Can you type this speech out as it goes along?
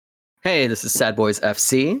Hey, this is Sad Boys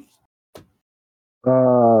FC. I did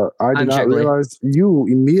I'm not Jiggly. realize you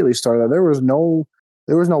immediately started that. There was no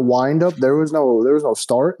wind up. There was no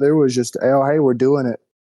start. There was just, oh, hey, we're doing it.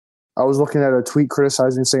 I was looking at a tweet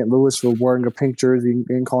criticizing St. Louis for wearing a pink jersey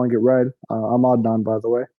and calling it red. I'm Adnan, by the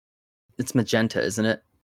way. It's magenta, isn't it?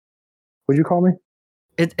 Would you call me?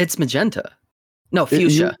 It's magenta. No, It-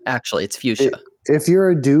 fuchsia. you- Actually, it's fuchsia. if you're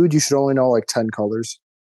a dude, you should only know like 10 colors.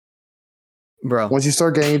 Bro, Once you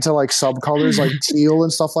start getting into like subcolors like teal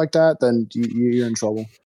and stuff like that, then you're in trouble.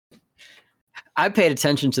 I paid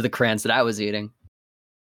attention to the crayons that I was eating.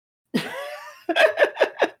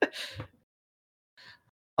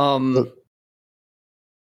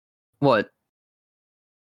 What?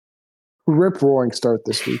 Rip roaring start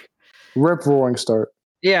this week. Rip roaring start.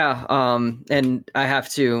 Yeah, and I have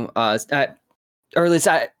to, or at least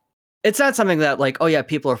it's not something that like, oh yeah,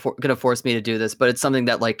 people are gonna force me to do this, but it's something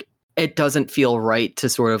that like, it doesn't feel right to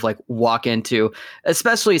sort of like walk into,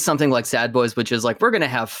 especially something like Sad Boys, which is like, we're gonna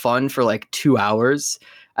have fun for like 2 hours.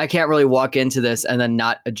 I can't really walk into this and then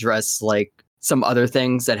not address like some other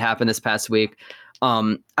things that happened this past week.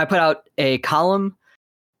 I put out a column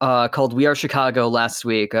called We Are Chicago last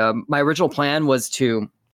week. My original plan was to,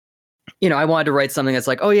 I wanted to write something that's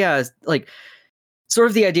like, oh yeah, like sort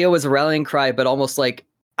of the idea was a rallying cry, but almost like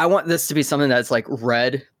I want this to be something that's like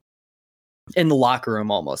read in the locker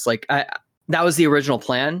room almost. Like that was the original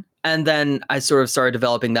plan. And then I sort of started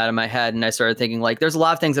developing that in my head, and I started thinking like, there's a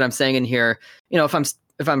lot of things that I'm saying in here.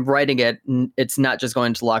 If I'm writing it, it's not just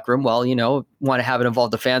going to the locker room. Well, want to have it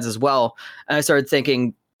involve the fans as well. And I started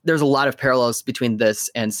thinking there's a lot of parallels between this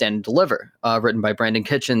and Stand and Deliver, written by Brandon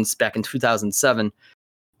Kitchens back in 2007.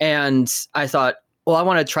 And I thought, well, I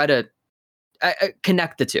want to try to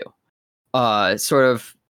connect the two. Sort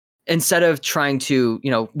of, instead of trying to,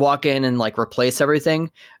 walk in and like replace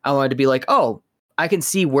everything, I wanted to be like, oh, I can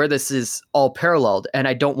see where this is all paralleled, and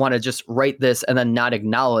I don't want to just write this and then not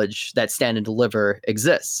acknowledge that Stand and Deliver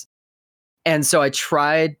exists. And so I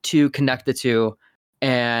tried to connect the two,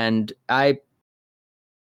 and I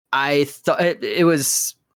thought it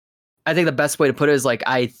was, I think the best way to put it is like,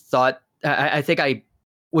 I think I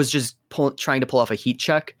was just trying to pull off a heat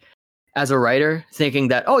check as a writer, thinking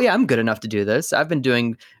that, oh yeah, I'm good enough to do this. I've been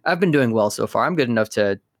doing well so far. I'm good enough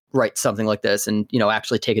to write something like this, and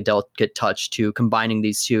actually take a delicate touch to combining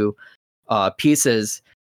these two pieces.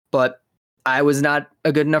 But I was not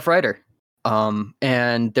a good enough writer,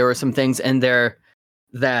 and there were some things in there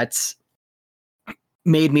that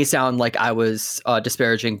made me sound like I was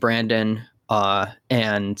disparaging Brandon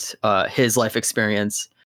and his life experience,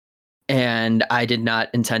 and I did not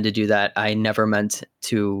intend to do that. I never meant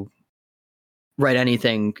to write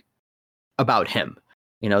anything about him.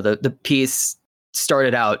 The piece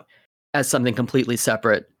started out as something completely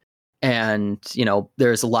separate, and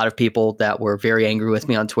there's a lot of people that were very angry with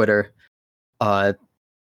me on Twitter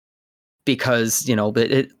because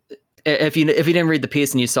if you didn't read the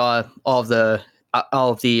piece and you saw all of the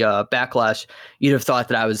backlash, you'd have thought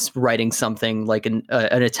that I was writing something like an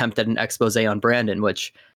attempt at an expose on Brandon,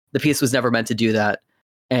 which the piece was never meant to do that.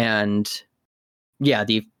 And yeah,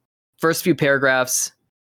 the first few paragraphs,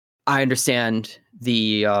 I understand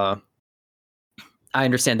the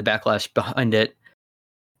backlash behind it,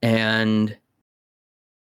 and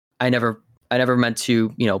I never meant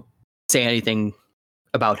to say anything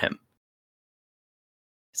about him.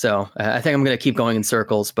 So I think I'm going to keep going in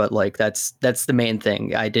circles, but like that's the main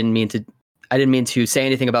thing. I didn't mean to say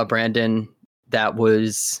anything about Brandon that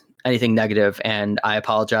was anything negative, and I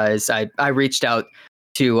apologize. I reached out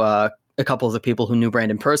to a couple of the people who knew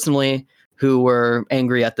Brandon personally, who were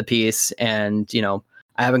angry at the piece, and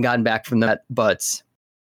I haven't gotten back from that, but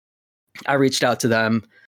I reached out to them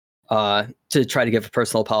to try to give a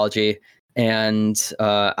personal apology, and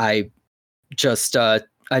I just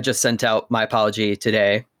sent out my apology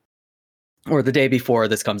today, or the day before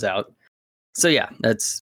this comes out. So yeah,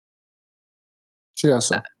 that's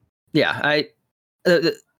yeah.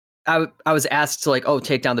 I was asked to like, oh,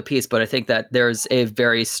 take down the piece, but I think that there's a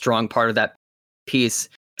very strong part of that piece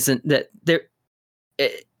isn't that there.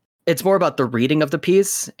 It's more about the reading of the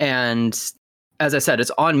piece, and as I said,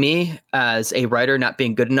 it's on me as a writer not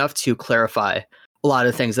being good enough to clarify a lot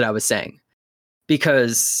of the things that I was saying,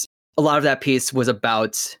 because a lot of that piece was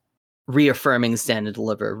about reaffirming Stand and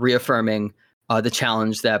Deliver, reaffirming the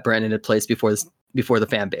challenge that Brandon had placed before the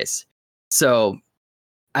fan base. So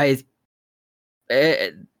I'm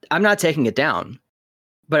not taking it down,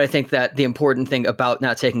 but I think that the important thing about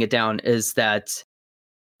not taking it down is that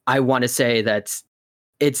I want to say that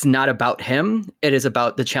it's not about him. It is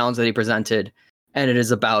about the challenge that he presented, and it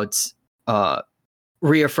is about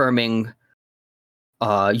reaffirming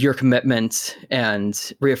your commitment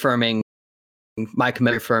and reaffirming my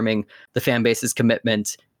commitment, reaffirming the fan base's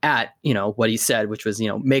commitment at, what he said, which was,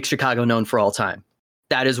 make Chicago known for all time.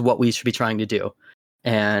 That is what we should be trying to do.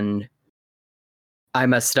 And I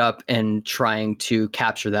messed up in trying to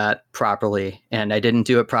capture that properly, and I didn't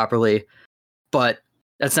do it properly. But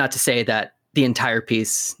that's not to say that the entire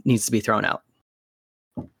piece needs to be thrown out.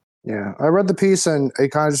 Yeah, I read the piece, and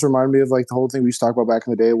it kind of just reminded me of like the whole thing we used to talk about back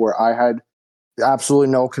in the day, where I had absolutely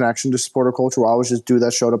no connection to supporter culture. Where I was just dude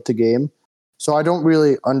that showed up to game. So I don't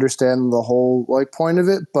really understand the whole like point of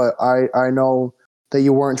it, but I know that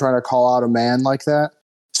you weren't trying to call out a man like that.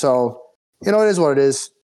 So it is what it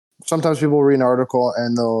is. Sometimes people read an article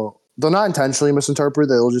and they'll not intentionally misinterpret.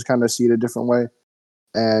 They'll just kind of see it a different way,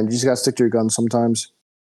 and you just got to stick to your guns sometimes.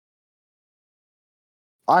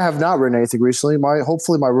 I have not written anything recently.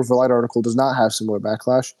 Hopefully my River Light article does not have similar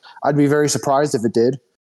backlash. I'd be very surprised if it did.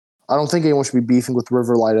 I don't think anyone should be beefing with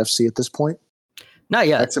River Light FC at this point. Not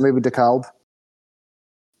yet. Except maybe DeKalb.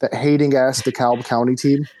 That hating ass DeKalb County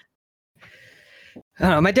team. I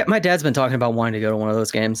don't know. My dad's been talking about wanting to go to one of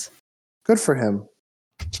those games. Good for him.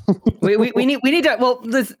 we need to. Well,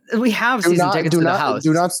 we have season tickets to the house.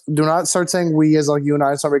 Do not start saying we as like you and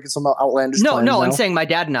I start making some outlandish. No. Now. I'm saying my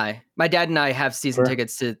dad and I have season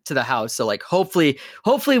tickets to the house. So like, hopefully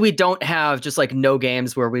we don't have just like no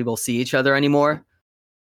games where we will see each other anymore.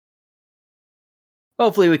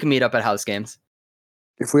 Hopefully we can meet up at house games.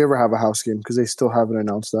 If we ever have a house game, because they still haven't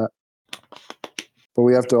announced that. But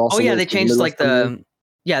we have to also. Oh yeah, they changed like the.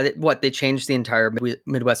 Yeah, they changed the entire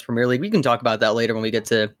Midwest Premier League. We can talk about that later when we get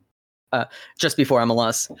to just before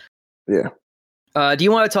MLS. Yeah. Do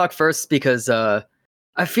you want to talk first? Because I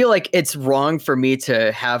feel like it's wrong for me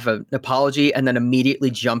to have an apology and then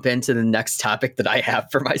immediately jump into the next topic that I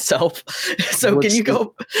have for myself. So can you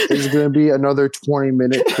go? There's going to be another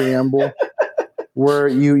 20-minute preamble where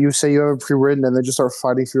you say you have it pre-written and then just start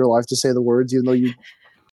fighting for your life to say the words, even though you.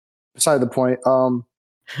 Beside the point.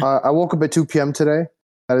 I woke up at 2 p.m. today.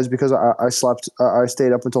 That is because I slept. I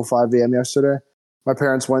stayed up until 5 a.m. yesterday. My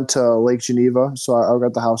parents went to Lake Geneva, so I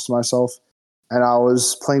got the house to myself. And I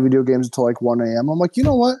was playing video games until like 1 a.m. I'm like, you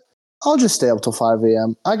know what? I'll just stay up till 5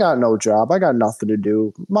 a.m. I got no job. I got nothing to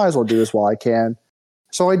do. Might as well do this while I can.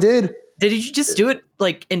 So I did. Did you just do it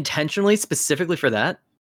like intentionally, specifically for that?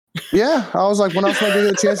 Yeah. I was like, when else am I going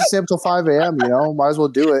to get a chance to stay up till 5 a.m.? Might as well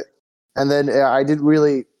do it. And then I didn't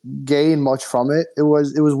really gain much from it. It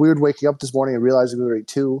was weird waking up this morning and realizing it was already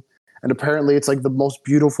 2. And apparently it's like the most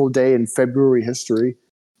beautiful day in February history.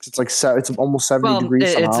 It's like it's almost 70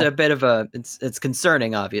 degrees somehow. It's a bit of it's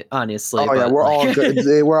concerning, honestly. Oh yeah, we're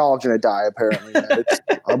all gonna die apparently. It's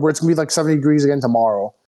gonna be like 70 degrees again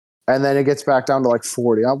tomorrow, and then it gets back down to like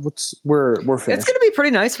 40. We're finished. It's gonna be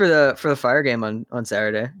pretty nice for the Fire game on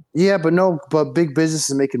Saturday. Yeah, but big business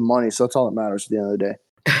is making money, so that's all that matters at the end of the day.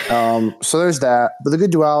 So there's that. But the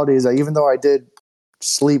good duality is that even though I did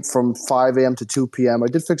sleep from 5 a.m. to 2 p.m., I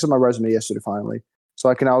did fix up my resume yesterday finally. So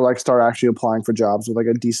I can now like start actually applying for jobs with like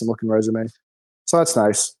a decent looking resume. So that's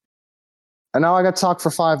nice. And now I got to talk for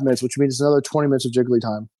 5 minutes, which means another 20 minutes of jiggly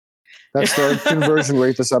time. That's the conversion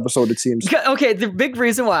rate this episode, it seems. Okay, the big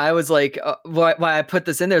reason why I was like, why I put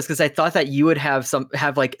this in there is because I thought that you would have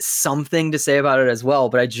like something to say about it as well.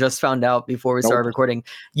 But I just found out before we started recording,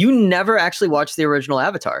 you never actually watched the original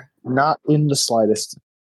Avatar. Not in the slightest.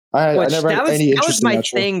 I never had any interest in that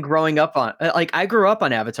show. Thing growing up on. Like I grew up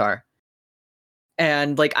on Avatar,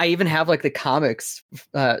 and like I even have like the comics,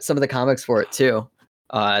 some of the comics for it too.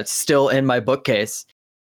 It's still in my bookcase.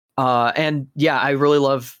 And yeah, I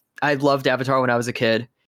loved Avatar when I was a kid.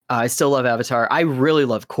 I still love Avatar. I really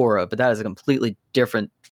love Korra, but that is a completely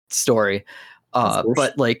different story.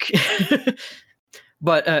 But like,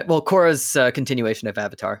 well, Korra's a continuation of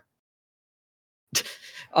Avatar.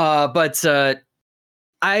 But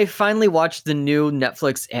I finally watched the new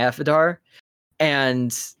Netflix Avatar,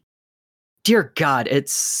 and dear God, it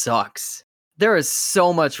sucks. There is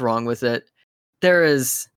so much wrong with it. But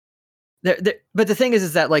the thing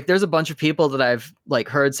is that like there's a bunch of people that I've like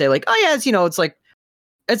heard say like, oh yeah, it's like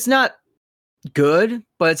it's not good,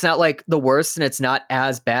 but it's not like the worst, and it's not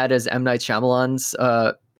as bad as M. Night Shyamalan's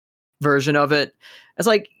version of it. It's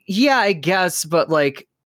like, yeah, I guess, but like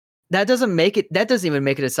that doesn't even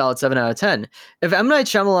make it a solid 7 out of 10. If M. Night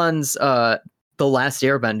Shyamalan's The Last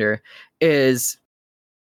Airbender is,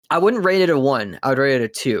 I wouldn't rate it a 1. I would rate it a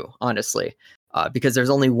 2, honestly. Because there's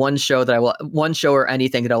only one show or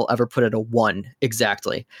anything that I will ever put at a 1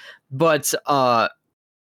 exactly. But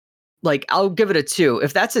like I'll give it a 2.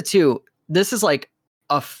 If that's a 2, this is like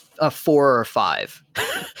a 4 or 5.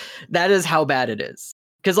 That is how bad it is.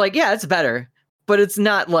 Because like, yeah, it's better, but it's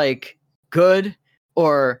not like good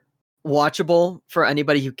or watchable for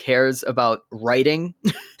anybody who cares about writing,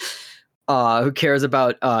 who cares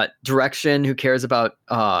about direction, who cares about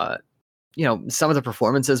some of the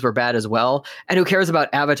performances were bad as well, and who cares about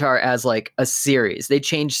Avatar as like a series. They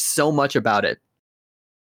changed so much about it,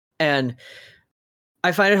 and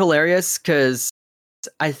I find it hilarious because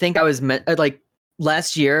I think I was like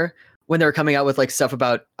last year when they were coming out with like stuff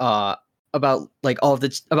about like all of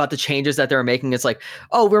the changes that they were making. It's like,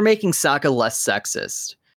 oh, we're making Sokka less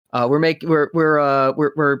sexist. We're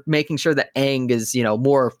making sure that Aang is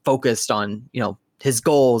more focused on his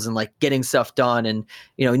goals and like getting stuff done, and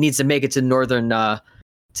he needs to make it to northern to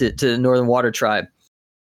the Northern Water Tribe.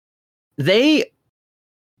 They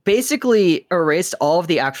basically erased all of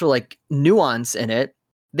the actual like nuance in it.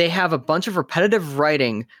 They have a bunch of repetitive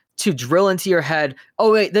writing to drill into your head.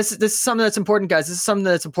 Oh wait, this is something that's important, guys. This is something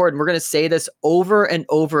that's important. We're going to say this over and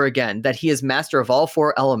over again, that he is master of all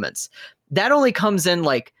four elements. That only comes in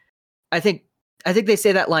like, I think they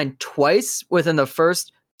say that line twice within the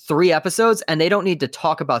first 3 episodes, and they don't need to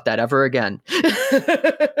talk about that ever again.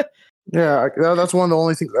 Yeah, that's one of the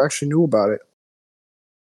only things I actually knew about it.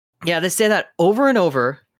 Yeah, they say that over and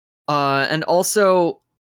over. And also,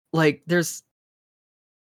 like,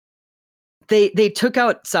 they took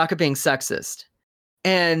out Sokka being sexist,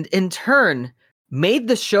 and in turn made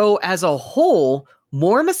the show as a whole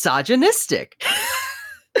more misogynistic.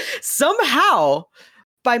 Somehow,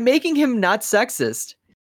 by making him not sexist,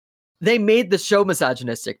 they made the show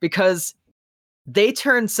misogynistic, because they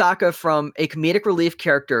turned Sokka from a comedic relief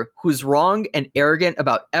character who's wrong and arrogant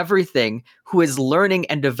about everything, who is learning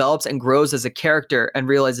and develops and grows as a character and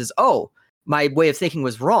realizes, oh, my way of thinking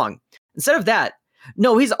was wrong. Instead of that,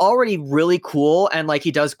 no, he's already really cool, and like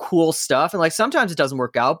he does cool stuff, and like sometimes it doesn't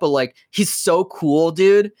work out, but like he's so cool,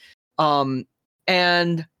 dude.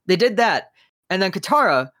 And they did that. And then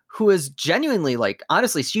Katara, who is genuinely, like,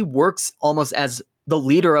 honestly, she works almost as the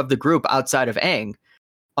leader of the group outside of Aang.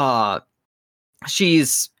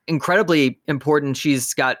 She's incredibly important.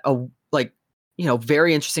 She's got a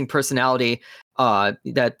very interesting personality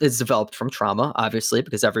that is developed from trauma, obviously,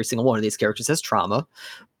 because every single one of these characters has trauma.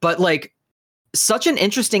 But like, such an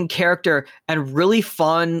interesting character and really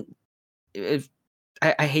fun.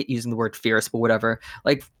 I hate using the word fierce, but whatever.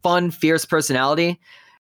 Like, fun, fierce personality.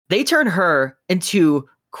 They turn her into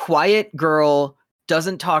quiet girl,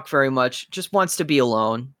 doesn't talk very much, just wants to be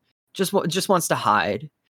alone, just wants to hide.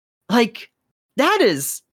 Like, that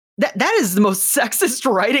is the most sexist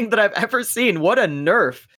writing that I've ever seen. What a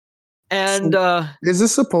nerf. And so, is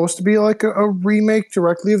this supposed to be like a remake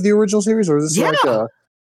directly of the original series, or is this like a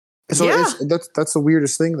that's the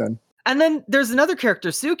weirdest thing then? And then there's another character,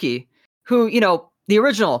 Suki, who, the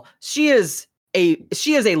original, she is a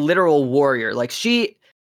literal warrior. Like, she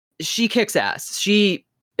kicks ass. She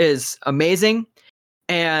is amazing.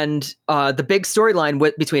 And the big storyline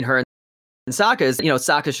between her and Sokka is,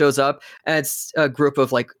 Sokka shows up, and it's a group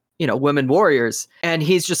of like, women warriors, and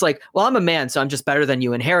he's just like, well, I'm a man, so I'm just better than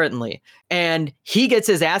you inherently. And he gets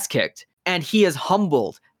his ass kicked, and he is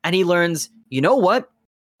humbled, and he learns, you know what?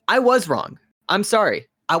 I was wrong. I'm sorry.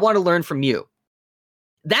 I want to learn from you.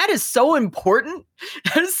 That is so important.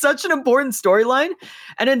 That is such an important storyline.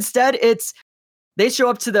 And instead, they show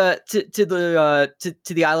up to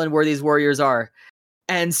the island where these warriors are,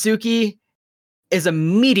 and Suki is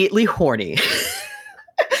immediately horny.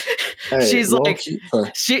 Hey, she's like,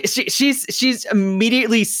 she's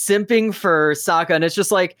immediately simping for Sokka, and it's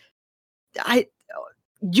just like,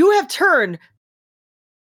 you have turned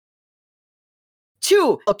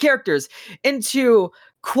 2 characters into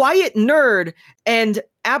quiet nerd and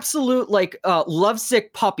absolute like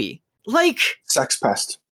lovesick puppy, like sex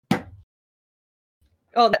pest.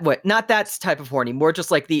 Oh, wait, not that type of horny. More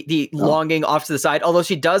just like the longing off to the side. Although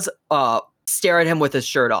she does stare at him with his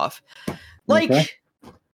shirt off. Like, okay.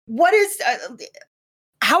 What is?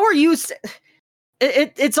 How are you?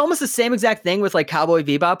 It's almost the same exact thing with like Cowboy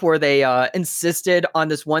Bebop, where they insisted on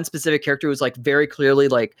this one specific character who was like very clearly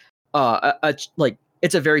like like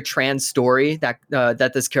it's a very trans story that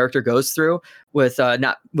this character goes through with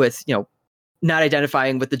not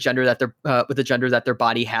identifying with the gender that their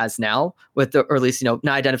body has now, or at least not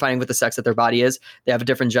identifying with the sex that their body is. They have a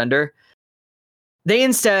different gender. They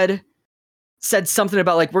instead said something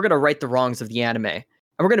about like, we're going to right the wrongs of the anime, and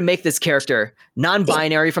we're going to make this character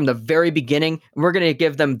non-binary from the very beginning, and we're going to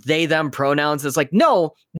give them they/them pronouns. It's like, no,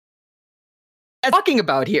 what are you talking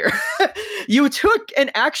about here? You took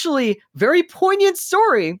an actually very poignant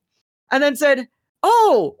story and then said,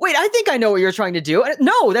 oh, wait, I think I know what you're trying to do.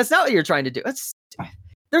 No, that's not what you're trying to do.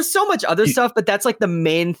 There's so much other stuff, but that's like the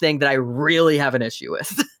main thing that I really have an issue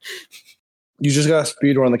with. You just got to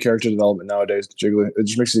speed run the character development nowadays, Jiggly. It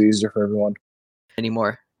just makes it easier for everyone.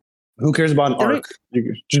 Anymore. Who cares about an arc?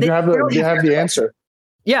 You have the answer.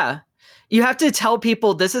 Yeah. You have to tell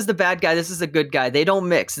people this is the bad guy, this is the good guy. They don't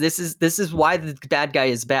mix. This is why the bad guy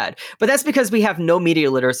is bad. But that's because we have no media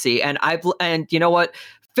literacy. And you know what?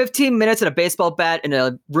 15 minutes and a baseball bat in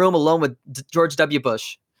a room alone with George W.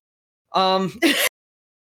 Bush. I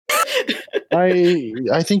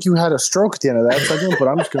think you had a stroke at the end of that segment, but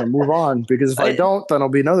I'm just going to move on because if I don't, then it'll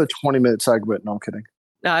be another 20-minute segment. No, I'm kidding.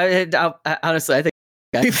 No, honestly, I think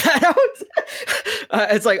I leave that out.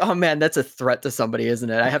 It's like, oh man, that's a threat to somebody, isn't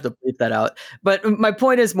it? I have to bleep that out. But my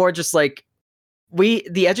point is more just like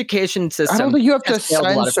the education system. I don't think you have to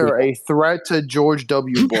censor a threat to George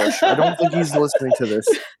W. Bush. I don't think he's listening to this.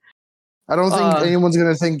 I don't think anyone's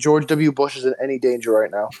going to think George W. Bush is in any danger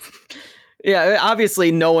right now. Yeah,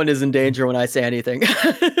 obviously no one is in danger when I say anything.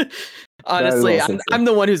 Honestly, I'm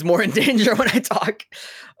the one who's more in danger when I talk.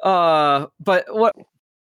 But what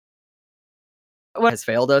has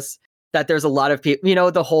failed us? That there's a lot of people, you know,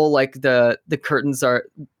 the whole like the curtains are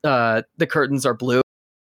blue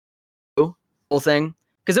whole thing,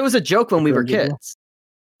 because it was a joke when we were kids.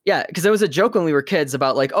 Yeah, because it was a joke when we were kids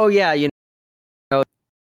about like, oh yeah, you know,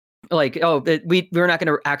 like we're not going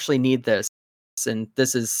to actually need this, and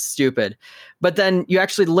this is stupid. But then you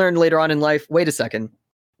actually learn later on in life, wait a second,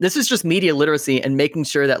 this is just media literacy and making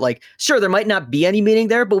sure that like, sure, there might not be any meaning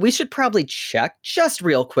there, but we should probably check just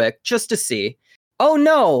real quick just to see. Oh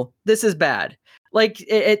no, this is bad. Like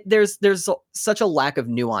there's such a lack of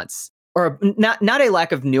nuance, or not a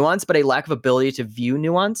lack of nuance, but a lack of ability to view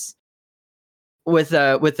nuance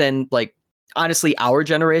within like honestly our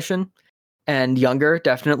generation and younger,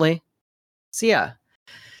 definitely. So yeah.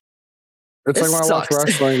 It's like when I watch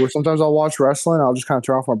wrestling, where sometimes I'll watch wrestling, I'll just kind of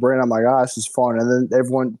turn off my brain. I'm like, this is fun. And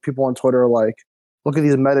then people on Twitter are like, look at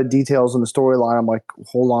these meta details in the storyline. I'm like,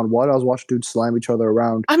 hold on, what? I was watching dudes slam each other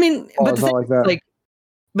around. I mean, but it's not like that. Like,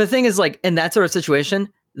 the thing is, like, in that sort of situation,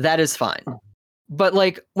 that is fine. But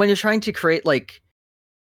like when you're trying to create like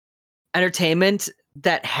entertainment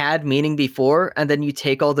that had meaning before, and then you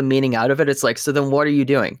take all the meaning out of it, it's like, so then what are you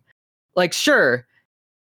doing? Like, sure,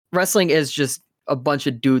 wrestling is just a bunch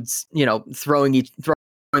of dudes, you know, throwing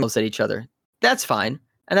those at each other. That's fine,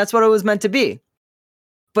 and that's what it was meant to be.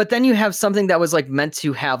 But then you have something that was like meant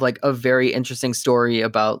to have like a very interesting story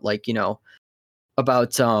about like, you know,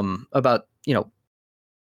 about you know,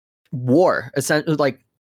 war, essentially, like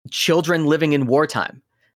children living in wartime.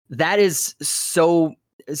 That is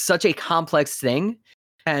such a complex thing,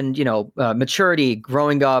 and you know, maturity,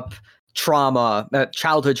 growing up, trauma,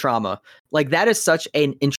 childhood trauma, like that is such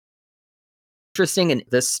an interesting in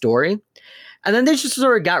this story. And then they just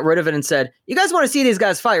sort of got rid of it and said, you guys want to see these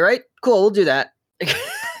guys fight, right? Cool, we'll do that.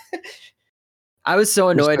 I was so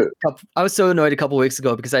annoyed a couple weeks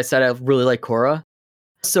ago because I said I really like Korra.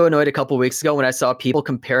 So annoyed a couple weeks ago when I saw people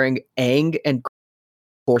comparing Aang and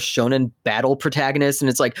Korra shonen battle protagonists, and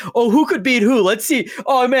it's like, oh, who could beat who? Let's see.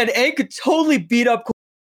 Oh man, Aang could totally beat up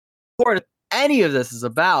Korra. Any of this is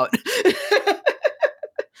about.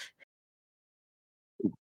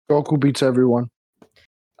 Goku beats everyone.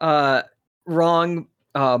 Wrong.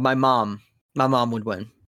 My mom would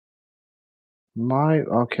win.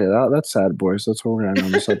 Okay, that's sad, boys. That's what we're gonna end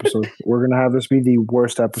on this episode. We're gonna have this be the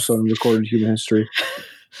worst episode in recorded human history.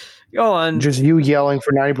 Go on. Just you yelling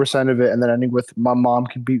for 90% of it, and then ending with "My mom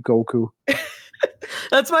can beat Goku."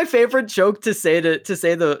 That's my favorite joke to say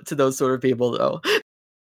to those sort of people, though.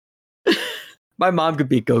 My mom could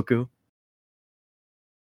beat Goku.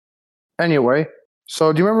 Anyway,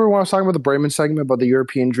 so do you remember when I was talking about the Bremen segment about the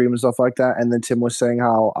European dream and stuff like that? And then Tim was saying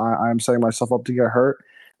how I'm setting myself up to get hurt.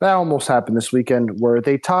 That almost happened this weekend, where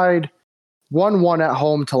they tied 1-1 at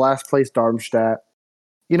home to last place Darmstadt.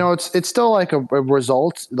 You know, it's still like a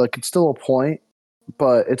result, like it's still a point,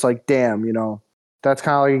 but it's like, damn, you know, that's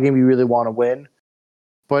kind of like a game you really want to win.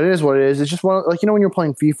 But it is what it is. It's just like, you know, when you're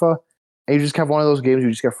playing FIFA and you just have one of those games, you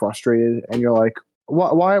just get frustrated and you're like,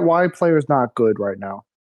 why players not good right now?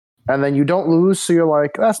 And then you don't lose, so you're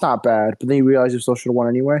like, that's not bad. But then you realize you still should have won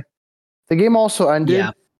anyway. The game also ended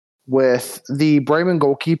with the Bremen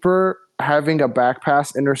goalkeeper having a back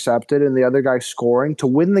pass intercepted and the other guy scoring to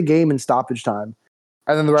win the game in stoppage time.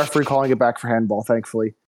 And then the referee calling it back for handball,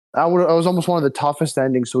 thankfully. It was almost one of the toughest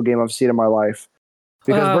endings to a game I've seen in my life.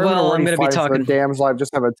 Because Bremen already fighting for a damn life,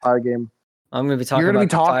 just have a tie game. I'm going to be talking You're about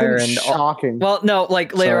the fire. And shocking. Well, no,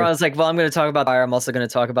 like later on, I was like, well, I'm going to talk about fire. I'm also going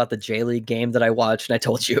to talk about the J League game that I watched and I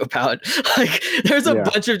told you about. Like, there's a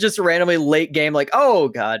bunch of just randomly late game, like, oh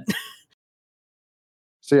god.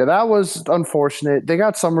 So yeah, that was unfortunate. They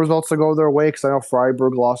got some results to go their way because I know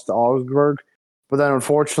Freiburg lost to Augsburg, But then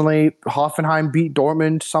unfortunately, Hoffenheim beat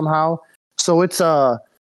Dortmund somehow. So it's to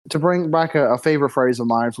bring back a favorite phrase of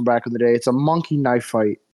mine from back in the day, it's a monkey knife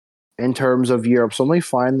fight in terms of Europe. So let me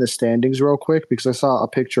find the standings real quick because I saw a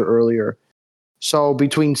picture earlier. So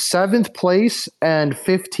between 7th place and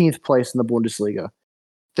 15th place in the Bundesliga,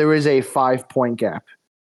 there is a 5-point gap.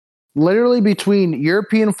 Literally between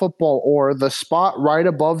European football or the spot right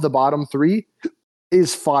above the bottom 3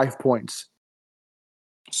 is 5 points.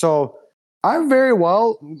 So I very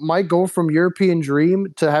well might go from European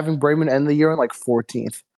dream to having Bremen end the year in like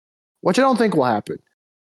 14th, which I don't think will happen.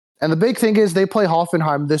 And the big thing is they play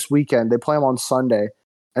Hoffenheim this weekend. They play them on Sunday.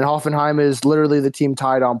 And Hoffenheim is literally the team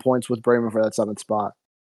tied on points with Bremen for that 7th spot.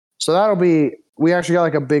 So that'll be – we actually got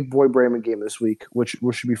like a big boy Bremen game this week, which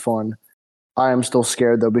should be fun. I am still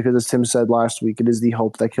scared, though, because as Tim said last week, it is the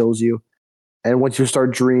hope that kills you. And once you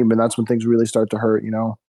start dreaming, that's when things really start to hurt, you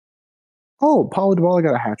know? Oh, Paulo Dybala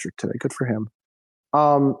got a hat trick today. Good for him.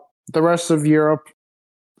 The rest of Europe,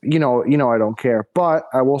 you know, I don't care. But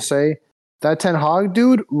I will say that Ten Hag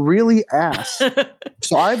dude really ass.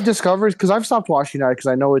 So I've discovered, because I've stopped watching United because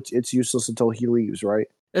I know it's useless until he leaves, right?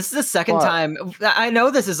 This is the second time. I know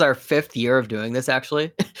this is our 5th year of doing this,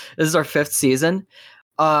 actually. This is our 5th season.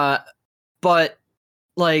 But,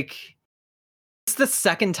 like, it's the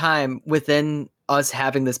second time within us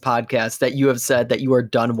having this podcast that you have said that you are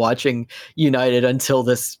done watching United until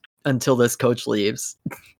this coach leaves.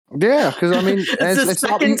 Yeah, because, I mean... it's the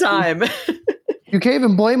second time. You can't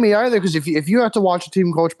even blame me either, because if you have to watch a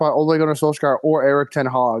team coached by Ole Gunnar Solskjaer or Erik ten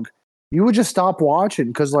Hag, you would just stop watching,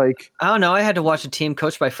 because, like... I don't know, I had to watch a team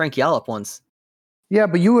coached by Frank Yallop once. Yeah,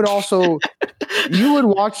 but you would also... you would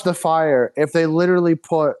watch The Fire if they literally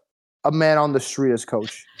put a man on the street as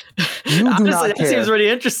coach. You do Honestly, not that care. seems really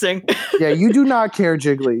interesting. Yeah, you do not care,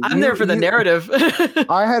 Jiggly. I'm there for the narrative.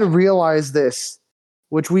 I had realized this,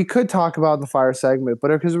 which we could talk about in the Fire segment, but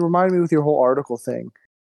because it reminded me with your whole article thing,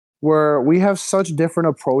 where we have such different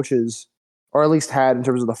approaches, or at least had in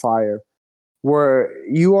terms of the Fire, where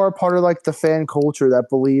you are part of like the fan culture that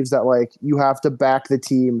believes that like you have to back the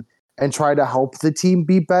team and try to help the team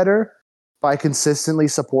be better by consistently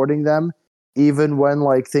supporting them, even when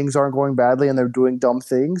like things aren't going badly and they're doing dumb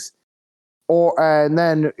things. And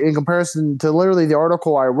then in comparison to literally the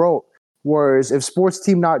article I wrote, was if sports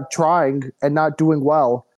team not trying and not doing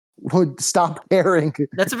well would stop caring.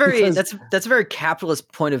 That's a very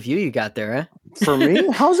capitalist point of view you got there, eh? For me?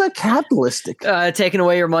 How's that capitalistic? Taking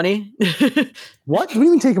away your money? What? Do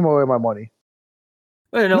you mean taking away my money?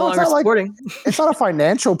 Well, no longer supporting. It's not a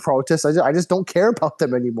financial protest. I just don't care about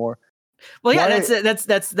them anymore. Well, yeah,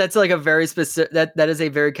 that's like a very specific. That is a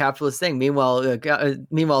very capitalist thing.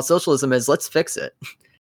 Meanwhile, socialism is let's fix it.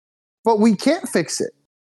 But we can't fix it.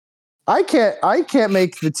 I can't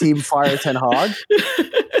make the team fire Ten Hag.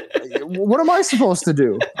 What am I supposed to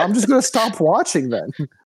do? I'm just gonna stop watching then.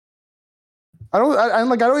 I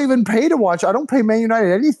don't even pay to watch. I don't pay Man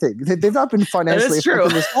United anything. They've not been financially affected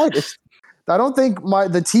in the slightest. I don't think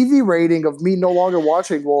the TV rating of me no longer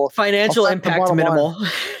watching will financial impact minimal.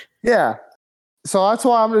 Yeah, so that's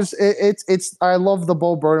why I'm just it's. I love the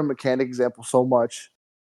Bo Burnham mechanic example so much.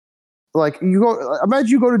 Like imagine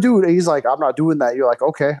you go to do it, and he's like, "I'm not doing that." You're like,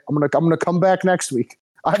 "Okay, I'm gonna come back next week.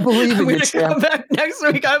 I believe in you, champ. Come back next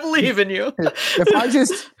week. I believe in you."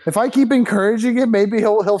 if I keep encouraging him, maybe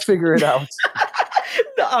he'll figure it out.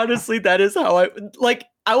 Honestly, that is how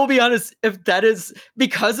I will be honest, if that is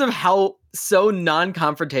because of how so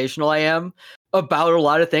non-confrontational I am about a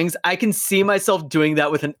lot of things, I can see myself doing that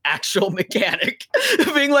with an actual mechanic.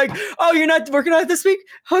 Being like, "Oh, you're not working on it this week?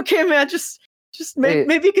 Okay, man, just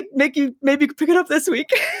maybe you could pick it up this week."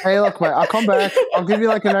 Hey, look, man, I'll come back. I'll give you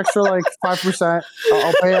like an extra 5%.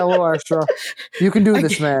 I'll pay a little extra. You can do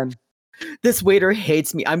this, man. This waiter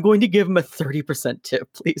hates me. I'm going to give him a 30% tip,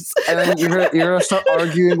 please. And then you're gonna start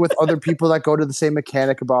arguing with other people that go to the same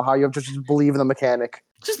mechanic about how you have to just believe in the mechanic.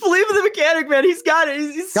 Just believe in the mechanic, man. He's got it.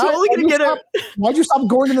 He's totally gonna get it. Why'd you stop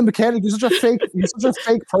going to the mechanic? You're such a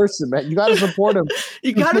fake person, man. You gotta support him.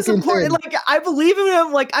 You gotta support him. Like, I believe in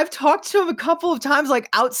him. Like, I've talked to him a couple of times, like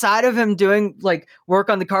outside of him doing like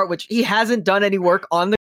work on the car, which he hasn't done any work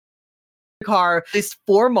on the car at least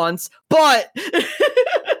 4 months, but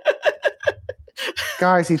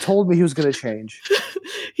guys, he told me he was going to change.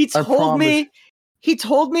 He told me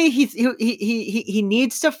he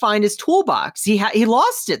needs to find his toolbox. He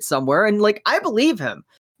lost it somewhere, and like I believe him.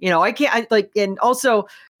 You know, and also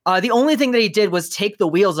the only thing that he did was take the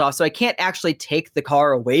wheels off, so I can't actually take the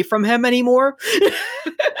car away from him anymore.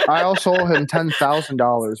 I also owe him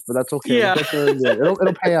 $10,000, but that's okay. Yeah. It'll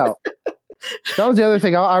pay out. That was the other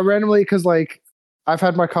thing. I randomly, because like I've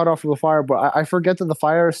had my cut off of the Fire, but I forget that the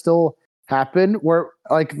Fire still happen where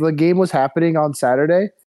like the game was happening on Saturday,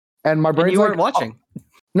 and my brain's And you like, weren't watching.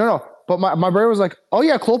 no, but my brain was like, oh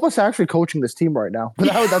yeah, Klopp's actually coaching this team right now. But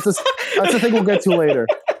that's the thing we'll get to later.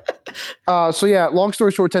 So yeah, long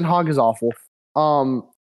story short, Ten Hag is awful.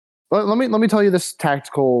 Let me tell you this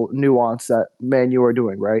tactical nuance that Man U are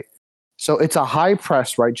doing, right? So it's a high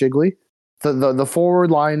press, right, Jiggly? The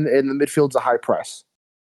forward line in the midfield's a high press.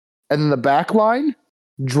 And then the back line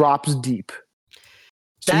drops deep.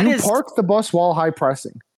 So you park the bus while high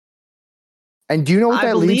pressing. And do you know what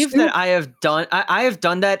that leads to? I believe that I have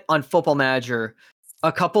done that on Football Manager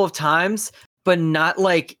a couple of times, but not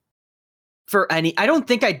like for any. I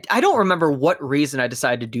don't remember what reason I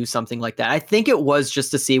decided to do something like that. I think it was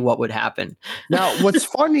just to see what would happen. Now, what's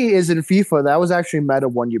funny is in FIFA, that was actually meta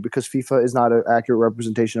 1 year because FIFA is not an accurate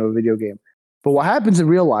representation of a video game. But what happens in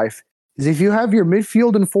real life is if you have your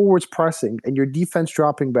midfield and forwards pressing and your defense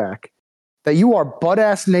dropping back, that you are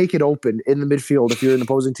butt-ass naked open in the midfield if you're an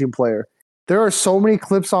opposing team player. There are so many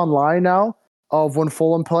clips online now of when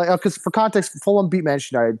Fulham play. Because for context, Fulham beat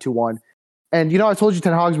Manchester United 2-1. And I told you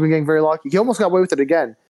Ten Hag's been getting very lucky. He almost got away with it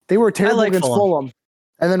again. They were terrible against Fulham.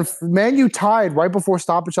 And then Man U tied right before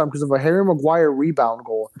stoppage time because of a Harry Maguire rebound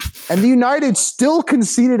goal. And the United still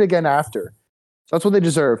conceded again after. So that's what they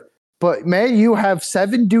deserve. But Man U have 6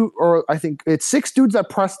 dudes that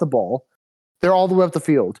press the ball. They're all the way up the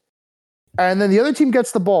field. And then the other team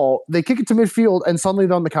gets the ball, they kick it to midfield, and suddenly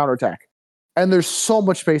they're on the counterattack. And there's so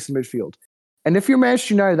much space in midfield. And if you're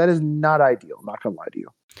Manchester United, that is not ideal. I'm not going to lie to you.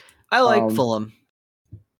 I like Fulham.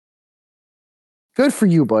 Good for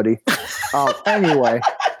you, buddy. Anyway.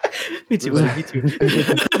 Me too, buddy. Me too.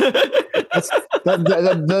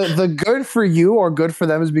 The good for you or good for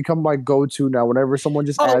them has become my go-to now. Whenever someone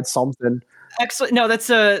just adds something. Excellent. No, that's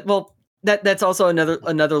that's also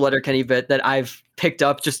another Letterkenny bit that I've picked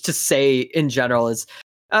up just to say in general is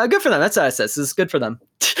good for them. That's what I said. It's good for them.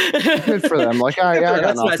 Good for them. Like I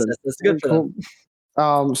got nothing. It's good for them.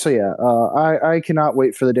 So yeah, I cannot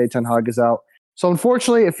wait for the day Ten Hag is out. So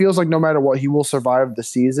unfortunately, it feels like no matter what, he will survive the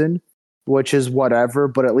season, which is whatever.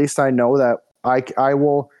 But at least I know that I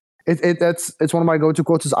will. It's one of my go-to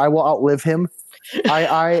quotes is I will outlive him.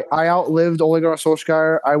 I outlived Ole Gunnar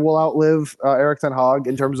Solskjaer. I will outlive Erik Ten Hag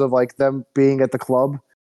in terms of like them being at the club.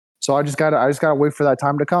 So I just gotta wait for that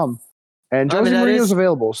time to come. And Jose Mourinho is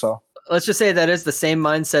available. So let's just say that is the same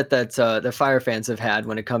mindset that the Fire fans have had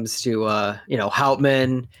when it comes to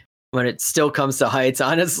Houtman, when it still comes to Heights.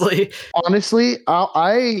 Honestly,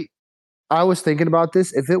 I was thinking about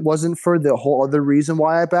this. If it wasn't for the whole other reason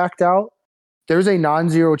why I backed out, there's a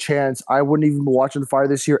non-zero chance I wouldn't even be watching the Fire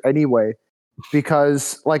this year anyway.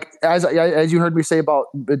 Because like as you heard me say about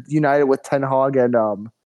United with Ten Hag and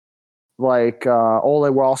Ole,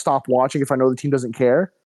 where I'll stop watching if I know the team doesn't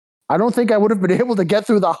care. I don't think I would have been able to get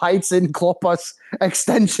through the Heights in Klopp's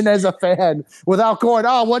extension as a fan without going,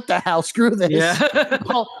 oh, what the hell? Screw this. Yeah.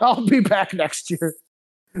 I'll be back next year.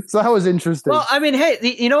 So that was interesting. Well, I mean, hey,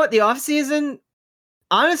 you know what? The offseason,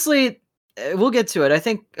 honestly, we'll get to it. I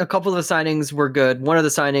think a couple of the signings were good. One of the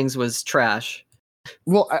signings was trash.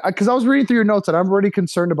 Well, because I was reading through your notes and I'm already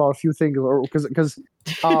concerned about a few things because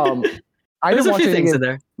I didn't watch anything in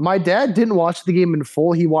there. My dad didn't watch the game in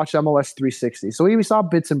full. He watched MLS 360. So he saw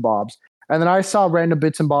bits and bobs. And then I saw random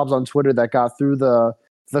bits and bobs on Twitter that got through the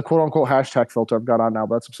quote unquote hashtag filter I've got on now,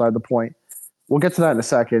 but that's beside the point. We'll get to that in a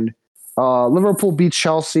second. Liverpool beats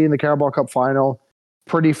Chelsea in the Carabao Cup final.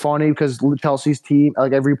 Pretty funny because Chelsea's team,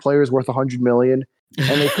 like every player is worth $100 million.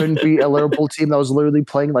 And they couldn't beat a Liverpool team that was literally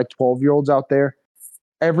playing like 12-year-olds out there.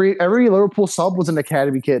 Every Liverpool sub was an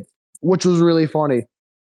academy kid, which was really funny.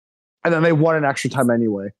 And then they won in extra time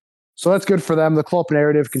anyway. So that's good for them. The Klopp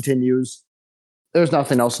narrative continues. There's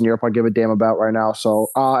nothing else in Europe I give a damn about right now.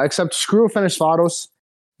 So except screw Fenerbahce.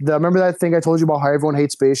 Remember that thing I told you about how everyone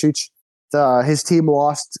hates Basic? His team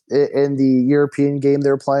lost in the European game they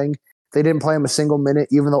were playing. They didn't play him a single minute,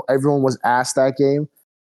 even though everyone was asked that game.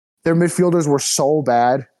 Their midfielders were so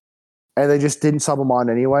bad, and they just didn't sub him on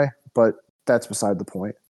anyway. But that's beside the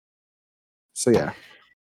point. So yeah.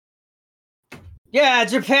 Yeah,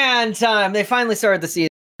 Japan time. They finally started the season.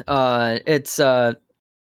 It's the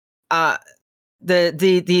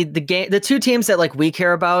game. The two teams that like we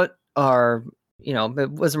care about are,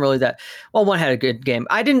 it wasn't really that. Well, one had a good game.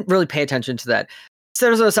 I didn't really pay attention to that.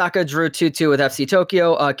 Cerezo Osaka drew 2-2 with FC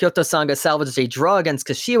Tokyo. Kyoto Sanga salvaged a draw against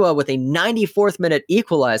Kashiwa with a 94th minute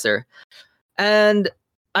equalizer. And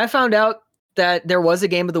I found out that there was a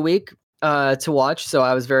game of the week to watch, so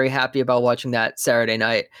I was very happy about watching that Saturday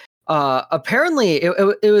night. Apparently,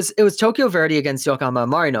 it was Tokyo Verdy against Yokohama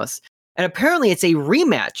Marinos, and apparently it's a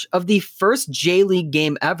rematch of the first J League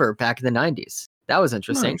game ever back in the 90s. That was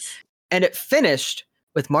interesting. Nice. and it finished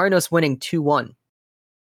with Marinos winning 2-1.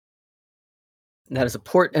 That is an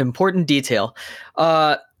important detail.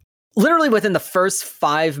 Literally within the first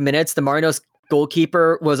 5 minutes, the Marinos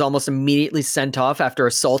goalkeeper was almost immediately sent off after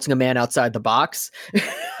assaulting a man outside the box.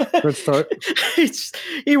 Good start.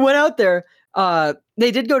 He went out there.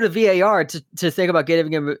 They did go to VAR to think about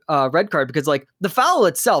giving him a red card because, like, the foul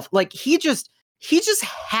itself, like, he just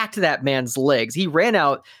hacked that man's legs. He ran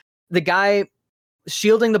out. The guy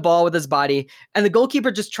shielding the ball with his body, and the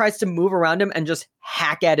goalkeeper just tries to move around him and just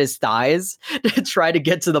hack at his thighs to try to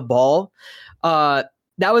get to the ball.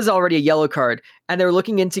 That was already a yellow card, and they're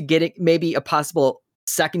looking into getting maybe a possible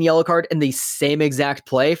second yellow card in the same exact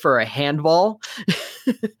play for a handball.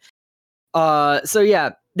 So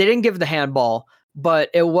yeah, they didn't give the handball,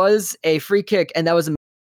 but it was a free kick, and that was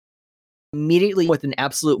immediately with an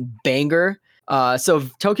absolute banger. So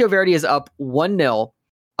Tokyo Verdy is up 1-0.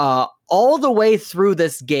 All the way through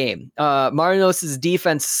this game, Marinos'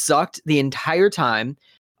 defense sucked the entire time.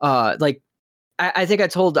 I think I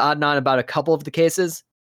told Adnan about a couple of the cases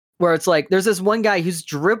where it's like there's this one guy who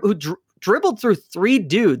dribbled through 3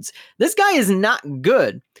 dudes. This guy is not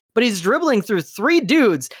good, but he's dribbling through 3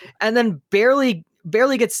 dudes and then barely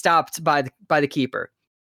gets stopped by the keeper.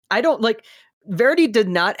 I don't like Verdi did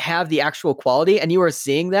not have the actual quality, and you were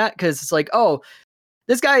seeing that because it's like, oh,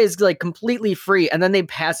 this guy is like completely free, and then they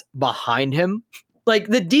pass behind him. Like,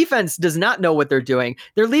 the defense does not know what they're doing.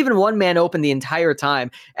 They're leaving one man open the entire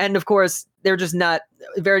time. And of course,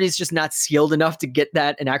 Verdi's just not skilled enough to get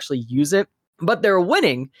that and actually use it. But they're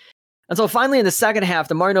winning. And so finally in the second half,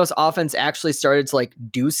 the Marinos offense actually started to like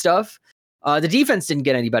do stuff. The defense didn't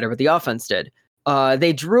get any better, but the offense did.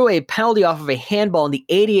 They drew a penalty off of a handball in the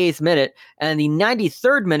 88th minute, and the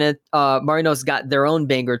 93rd minute, Marinos got their own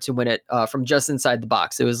banger to win it from just inside the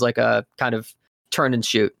box. It was like a kind of turn and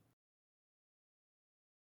shoot.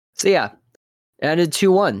 So yeah, it ended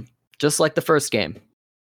 2-1, just like the first game.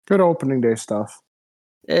 Good opening day stuff.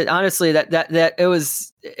 Honestly, it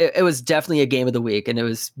was definitely a game of the week, and it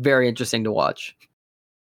was very interesting to watch.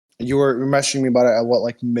 You were messaging me about it at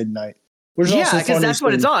like midnight. Yeah, because that's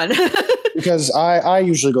when it's on. Because I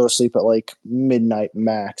usually go to sleep at like midnight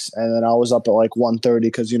max, and then I was up at like 1:30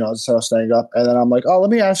 because I was staying up, and then I'm like, oh,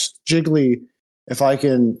 let me ask Jiggly if we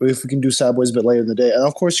can do Sad Boys a bit later in the day, and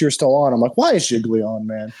of course you're still on. I'm like, why is Jiggly on,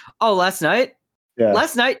 man? Oh, last night? Yeah.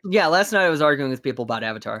 Last night I was arguing with people about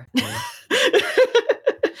Avatar.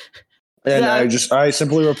 And I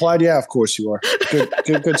simply replied, yeah, of course you are.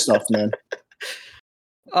 Good stuff, man.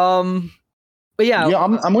 But yeah,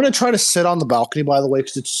 I'm gonna try to sit on the balcony, by the way,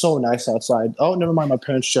 because it's so nice outside. Oh, never mind, my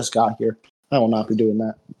parents just got here. I will not be doing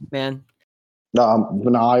that, man. No,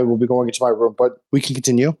 I will be going into my room, but we can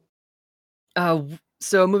continue.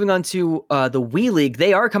 So moving on to the Wii League,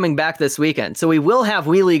 they are coming back this weekend, so we will have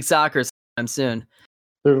Wii League soccer sometime soon.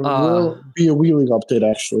 There will be a Wii League update,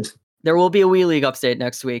 actually. There will be a Wii League update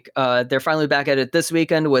next week. They're finally back at it this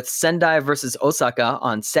weekend with Sendai versus Osaka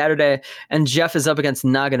on Saturday, and Jeff is up against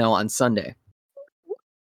Nagano on Sunday.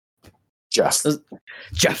 Jeff.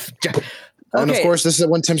 Okay. And of course, this is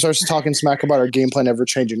when Tim starts talking smack about our game plan ever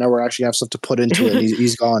changing. Now we're actually have stuff to put into it. And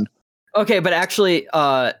he's gone. Okay, but actually,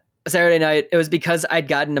 Saturday night, it was because I'd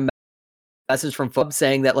gotten a message from Fub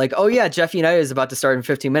saying that, like, oh yeah, Jeff United is about to start in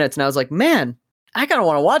 15 minutes. And I was like, man, I kind of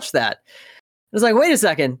want to watch that. I was like, wait a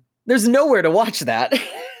second, there's nowhere to watch that.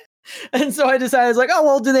 And so I decided, I was like, oh,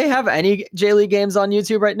 well, do they have any J-League games on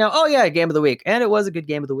YouTube right now? Oh yeah, Game of the Week. And it was a good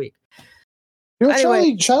Game of the Week.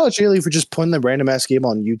 Anyway, shout out J-League for just putting the random ass game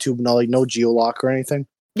on YouTube, no geolock or anything.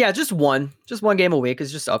 Yeah, just one game a week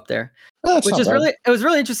is just up there, it was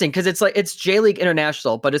really interesting because it's like it's J-League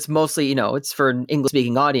International, but it's mostly it's for an English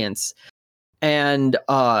speaking audience, and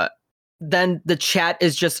then the chat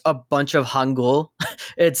is just a bunch of Hangul.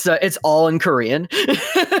 It's all in Korean.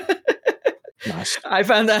 Nice. I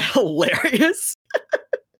found that hilarious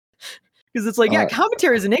because it's like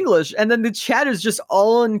commentary is in English, and then the chat is just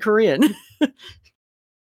all in Korean.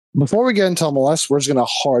 Before we get into MLS, we're just gonna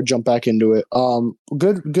hard jump back into it.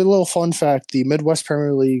 Good little fun fact: the Midwest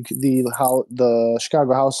Premier League, the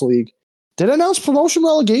Chicago House League, did announce promotion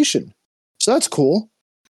relegation, so that's cool.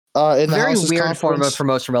 Very weird form of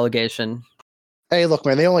promotion relegation. Hey, look,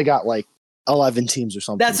 man, they only got like 11 teams or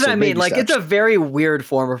something. That's what I mean. Like, it's a very weird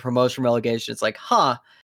form of promotion relegation. It's like,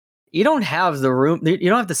 you don't have the room, you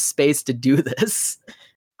don't have the space to do this.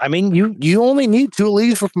 I mean, you only need 2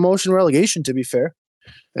 leagues for promotion relegation, to be fair.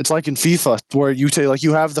 It's like in FIFA where you take like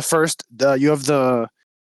you have the first you have the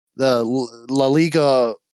La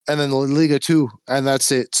Liga and then the Liga 2 and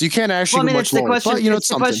that's it. So you can't actually go much lower. But,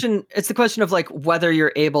 it's the question of like whether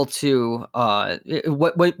you're able to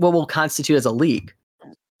what will constitute as a league.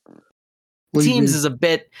 teams is a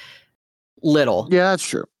bit little. Yeah, that's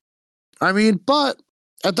true. I mean, but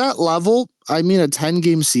at that level, I mean, a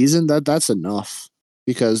 10-game season, that's enough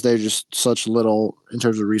because they're just such little in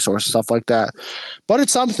terms of resources, stuff like that. But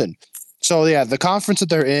it's something. So, yeah, the conference that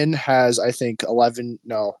they're in has, I think,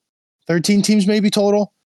 13 teams maybe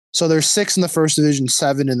total. So there's 6 in the first division,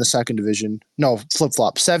 7 in the second division. No,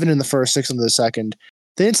 flip-flop. 7 in the first, 6 in the second.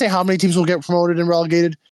 They didn't say how many teams will get promoted and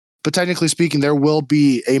relegated, but technically speaking, there will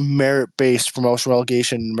be a merit-based promotion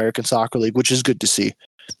relegation in American Soccer League, which is good to see.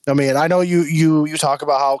 I mean, I know you talk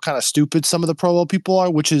about how kind of stupid some of the Pro L people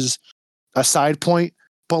are, which is a side point,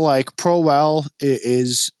 but like Pro L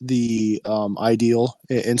is the ideal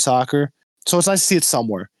in soccer. So it's nice to see it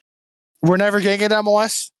somewhere. We're never getting it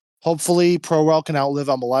MLS. Hopefully, Pro L can outlive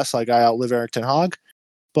MLS like I outlive Eric Ten Hag.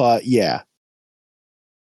 But yeah,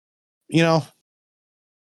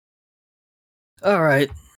 All right,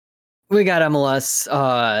 we got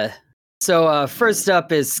MLS. So first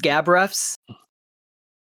up is scab refs.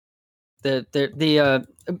 The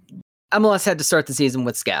MLS had to start the season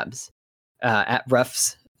with scabs at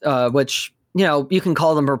refs, which you can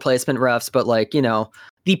call them replacement refs, but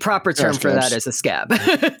the proper term for that is a scab.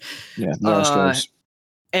 Yeah, no scabs.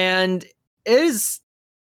 And it is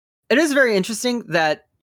very interesting that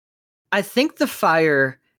I think the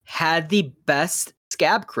Fire had the best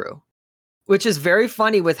scab crew, which is very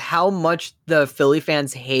funny with how much the Philly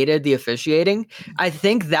fans hated the officiating. I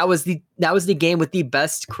think that was the game with the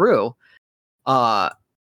best crew. I'm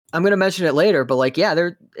going to mention it later, but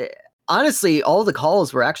they're honestly, all the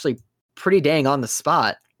calls were actually pretty dang on the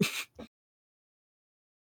spot.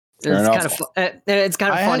 It's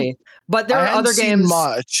kind of funny, but there are other games.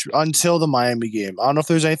 Much until the Miami game. I don't know if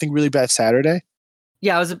there's anything really bad Saturday.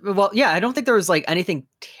 Yeah, I don't think there was anything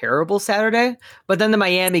terrible Saturday, but then the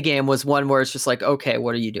Miami game was one where it's just okay,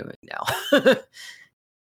 what are you doing now?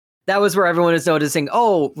 That was where everyone is noticing,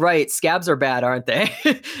 oh, right, scabs are bad, aren't they?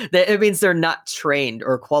 It means they're not trained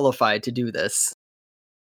or qualified to do this.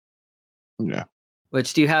 Yeah.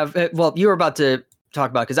 Which do you have? Well, you were about to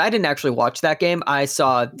talk about, because I didn't actually watch that game. I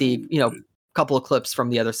saw the, couple of clips from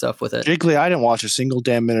the other stuff with it. Jiggly, I didn't watch a single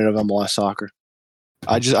damn minute of MLS soccer.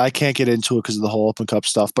 I can't get into it because of the whole Open Cup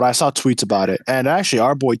stuff, but I saw tweets about it. And actually,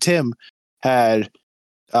 our boy Tim had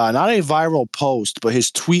not a viral post, but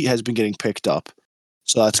his tweet has been getting picked up.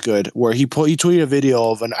 So that's good. Where he tweeted a video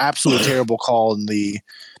of an absolutely terrible call in the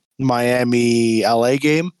Miami LA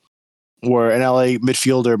game, where an LA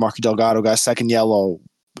midfielder, Marco Delgado, got second yellow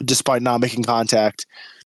despite not making contact.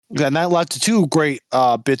 And that led to 2 great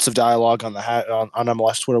bits of dialogue on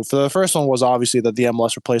MLS Twitter. For the first one was obviously that the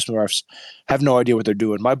MLS replacement refs have no idea what they're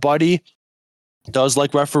doing. My buddy does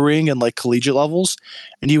like refereeing and collegiate levels,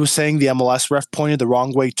 and he was saying the MLS ref pointed the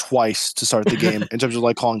wrong way twice to start the game in terms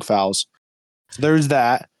of calling fouls. So there's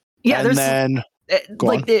that. Yeah, and then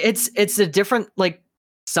it's a different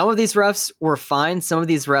some of these refs were fine, some of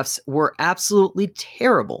these refs were absolutely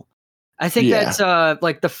terrible. I think that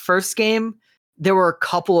the first game, there were a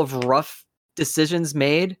couple of rough decisions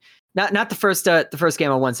made. Not the first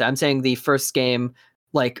game on Wednesday. I'm saying the first game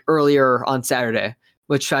earlier on Saturday,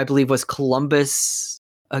 which I believe was Columbus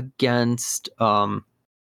against who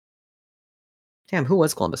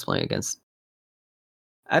was Columbus playing against?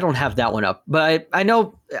 I don't have that one up, but I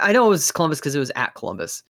know it was Columbus because it was at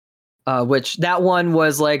Columbus. Which that one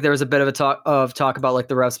was there was a bit of a talk about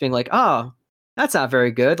the refs being oh, that's not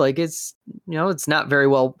very good. It's it's not very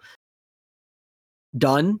well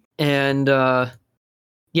done. And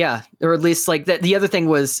yeah, or at least the other thing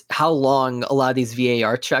was how long a lot of these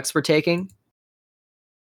VAR checks were taking.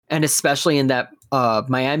 And especially in that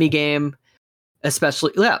Miami game, not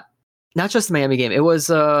just the Miami game. It was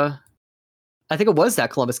I think it was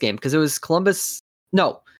that Columbus game, because it was Columbus.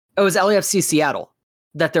 No, it was LAFC Seattle,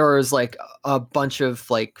 that there was a bunch of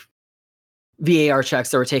VAR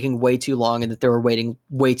checks that were taking way too long, and that they were waiting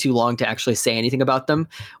way too long to actually say anything about them,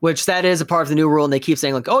 which that is a part of the new rule. And they keep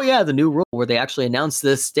saying oh yeah, the new rule, where they actually announced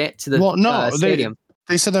this to the stadium.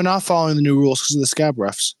 They said they're not following the new rules because of the scab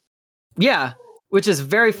refs. Yeah, which is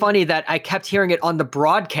very funny that I kept hearing it on the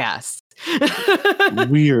broadcast.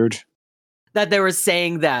 Weird. That they were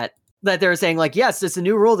saying that they were saying yes, it's a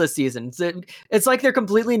new rule this season. It's they're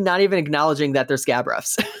completely not even acknowledging that they're scab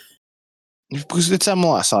refs. Because it's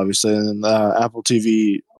MLS, obviously, and Apple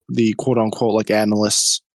TV, the quote unquote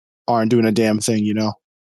analysts aren't doing a damn thing,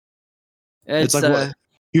 It's what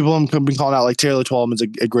people have been calling out. Taylor Twellman is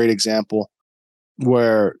a great example,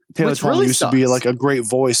 where Taylor Twellman really used to be a great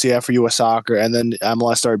voice, for U.S. soccer, and then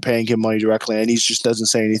MLS started paying him money directly, and he just doesn't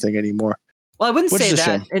say anything anymore. Well, I wouldn't say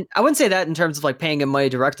that, and I wouldn't say that in terms of paying him money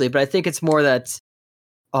directly, but I think it's more that,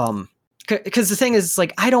 because the thing is,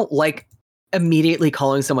 I don't like immediately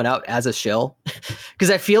calling someone out as a shill,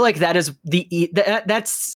 because I feel like that is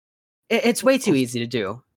it's way too easy to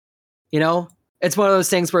do. You know, it's one of those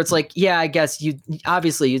things where it's like, yeah, I guess you'd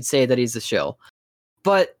say that he's a shill,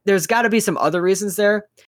 but there's got to be some other reasons there.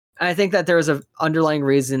 And I think that there is an underlying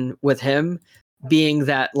reason with him being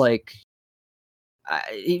that like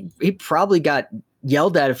he probably got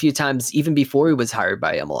yelled at a few times even before he was hired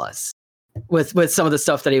by MLS with some of the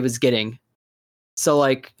stuff that he was getting. So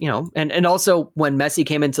like, you know, and also when Messi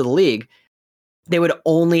came into the league, they would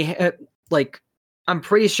only like, I'm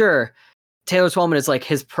pretty sure Taylor Twellman is like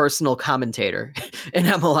his personal commentator in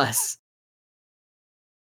MLS.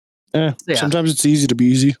 So, yeah. Sometimes it's easy to be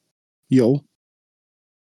easy. Yo.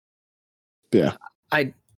 Yeah.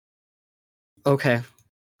 Okay.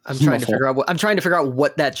 I'm trying to figure out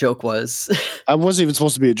what that joke was. I wasn't even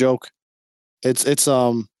supposed to be a joke. It's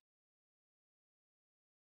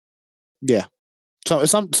yeah. So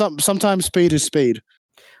sometimes spade is spade.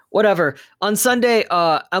 Whatever. On Sunday,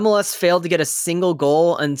 MLS failed to get a single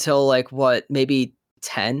goal until like maybe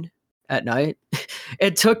 10 at night.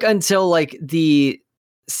 It took until like the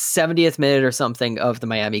 70th minute or something of the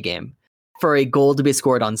Miami game for a goal to be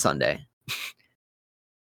scored on Sunday.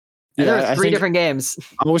 There were 3 different games.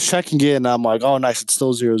 I was checking it and I'm like, oh nice, it's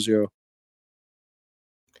still 0-0.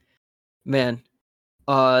 Man.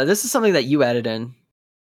 This is something that you added in.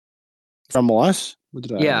 From MLS? What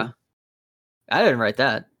did I add? I didn't write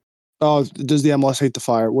that. Oh, does the MLS hate the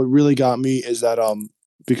fire? What really got me is that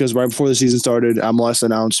because right before the season started, MLS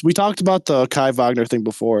announced, we talked about the Kai Wagner thing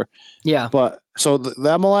before. Yeah. But so the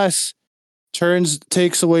MLS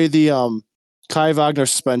takes away the Kai Wagner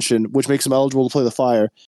suspension, which makes him eligible to play the Fire.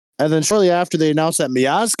 And then shortly after they announced that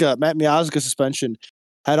Matt Miazga's suspension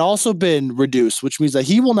had also been reduced, which means that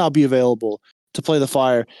he will now be available to play the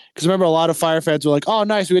Fire. Because remember, a lot of Fire fans were like, oh,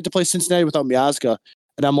 nice, we get to play Cincinnati without Miazga.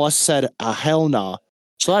 And MLS said, hell nah.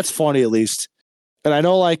 So that's funny, at least. And I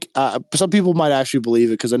know, like, some people might actually believe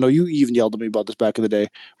it, because I know you even yelled at me about this back in the day,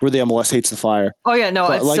 where the MLS hates the Fire. Oh, yeah, no,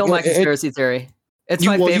 but, it's still my conspiracy theory. It's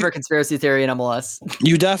my favorite conspiracy theory in MLS.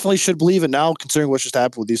 You definitely should believe it now, considering what just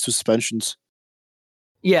happened with these 2 suspensions.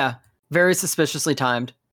 Yeah, very suspiciously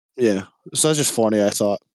timed. Yeah, so that's just funny, I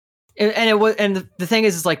thought. And the thing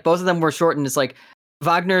is like both of them were shortened. It's like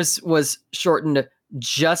Wagner's was shortened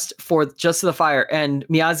just to the Fire, and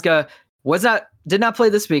Miazga did not play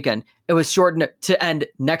this weekend. It was shortened to end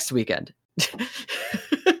next weekend.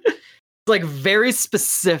 Like very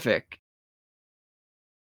specific.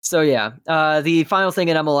 So yeah, the final thing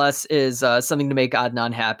in MLS is something to make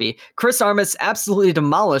Adnan happy. Chris Armas absolutely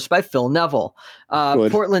demolished by Phil Neville.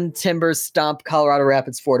 Portland Timbers stomped Colorado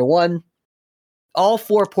Rapids 4-1. All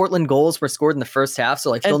 4 Portland goals were scored in the first half, so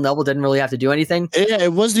like Phil Neville didn't really have to do anything. Yeah,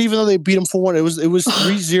 it wasn't even though they beat him 4-1. It was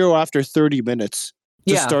 3-0 after 30 minutes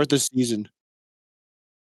to start the season.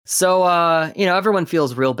 So everyone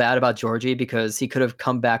feels real bad about Georgie because he could have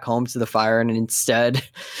come back home to the Fire, and instead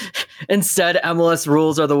MLS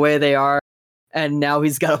rules are the way they are, and now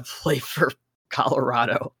he's got to play for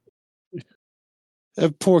Colorado.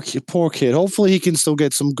 Poor kid. Hopefully he can still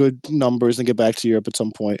get some good numbers and get back to Europe at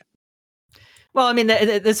some point. Well, I mean,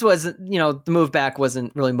 this was, the move back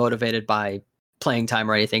wasn't really motivated by playing time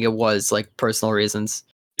or anything. It was like personal reasons.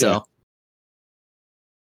 So, yeah.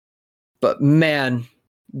 But man,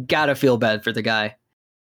 gotta feel bad for the guy.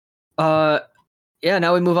 Now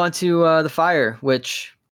we move on to the Fire,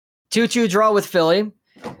 which 2-2 draw with Philly.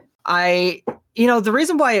 The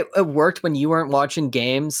reason why it worked when you weren't watching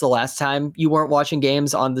games the last time you weren't watching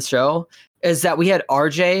games on the show is that we had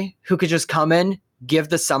RJ who could just come in, give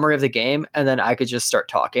the summary of the game, and then I could just start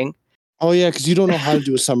talking. Oh yeah, because you don't know how to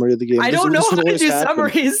do a summary of the game. I don't know how to do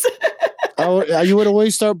summaries. You would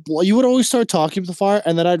always start talking with the Fire,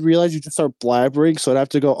 and then I'd realize you just start blabbering. So I'd have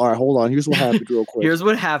to go, all right, hold on. Here's what happened real quick. Here's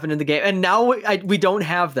what happened in the game. And now we don't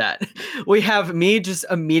have that. We have me just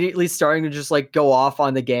immediately starting to just like go off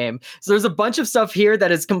on the game. So there's a bunch of stuff here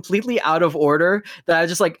that is completely out of order that I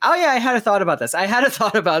was just like, oh yeah, I had a thought about this. What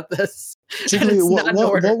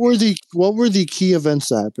were the key events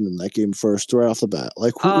that happened in that game first, right off the bat?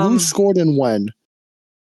 Like who scored and when?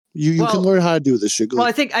 You can learn how to do this shit. Well,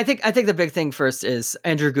 I think the big thing first is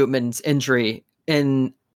Andrew Gutman's injury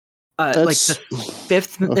in like the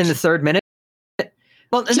 5th in the 3rd minute.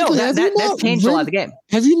 Well, no, that changed a lot of the game.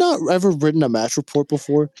 Have you not ever written a match report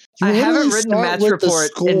before? I haven't written a match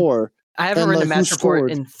report. I haven't written a match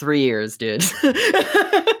report in 3 years, dude.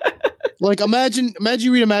 Like imagine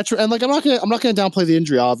you read a match, and like I'm not gonna downplay the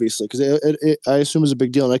injury, obviously, because it I assume is a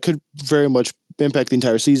big deal, and it could very much impact the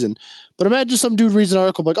entire season. But imagine some dude reads an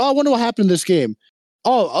article like, "Oh, I wonder what happened in this game."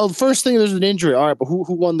 Oh, first thing, there's an injury. All right, but who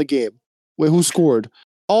won the game? Wait, who scored?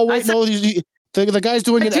 Oh wait, no, the guy's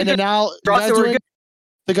doing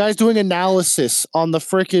the guy's doing analysis on the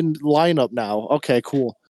freaking lineup now. Okay,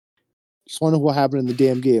 cool. Just wonder what happened in the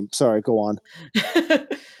damn game. Sorry, go on.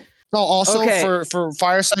 No, also for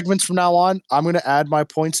fire segments from now on, I'm going to add my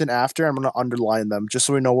points in after. I'm going to underline them just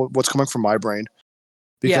so we know what's coming from my brain.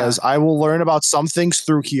 Because I will learn about some things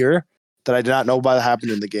through here that I did not know about that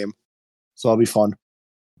happened in the game. So that'll be fun.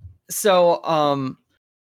 So, I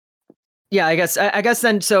guess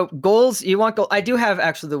then. So goals, you want goal? I do have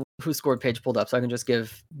actually the who scored page pulled up, so I can just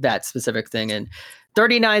give that specific thing. In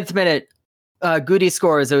 39th minute, Goody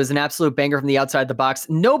scores. It was an absolute banger from the outside the box.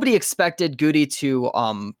 Nobody expected Goody to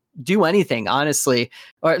do anything, honestly.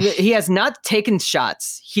 Or he has not taken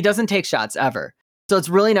shots. He doesn't take shots ever. So it's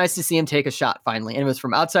really nice to see him take a shot finally. And it was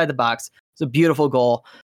from outside the box. It's a beautiful goal.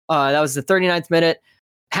 That was the 39th minute.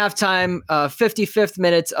 Halftime, 55th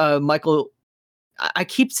minute. Michael, I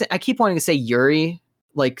keep wanting to say Yuri,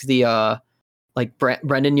 like the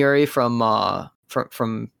Brendan Yuri from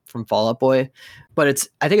Fall Out Boy, but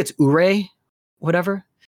I think it's Ure, whatever.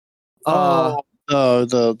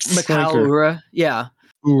 The Mikhail Ure, yeah.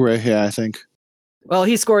 Ure, yeah, I think. Well,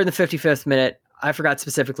 he scored in the 55th minute. I forgot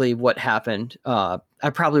specifically what happened. I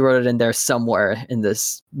probably wrote it in there somewhere in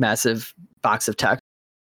this massive box of text.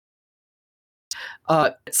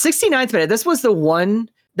 69th minute. This was the one,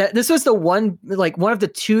 like one of the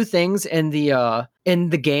two things in the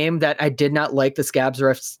game that I did not like the Scabs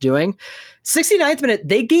refs doing. 69th minute,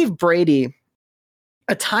 they gave Brady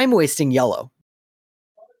a time wasting yellow.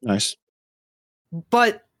 Nice.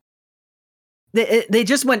 But they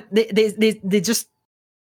just went, they just,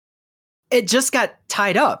 it just got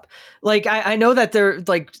tied up. Like, I know that they're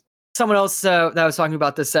like someone else that I was talking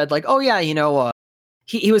about this said like, oh yeah,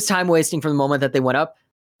 he was time wasting from the moment that they went up.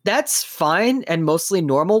 That's fine and mostly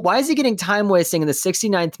normal. Why is he getting time wasting in the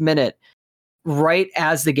 69th minute right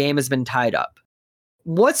as the game has been tied up?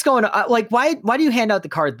 What's going on? Like, why do you hand out the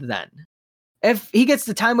card then? If he gets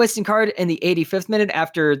the time wasting card in the 85th minute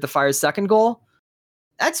after the Fire's second goal,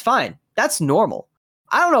 that's fine. That's normal.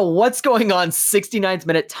 I don't know what's going on 69th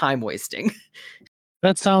minute time wasting.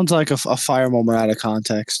 That sounds like a Fire moment out of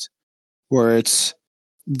context where it's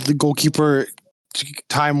the goalkeeper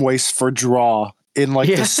time waste for draw in the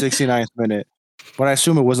 69th minute. But I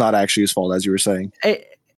assume it was not actually his fault, as you were saying.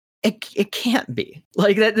 It can't be.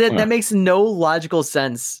 Like that makes no logical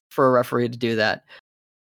sense for a referee to do that.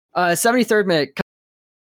 73rd minute,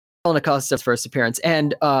 Colin Acosta's first appearance.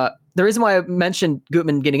 And the reason why I mentioned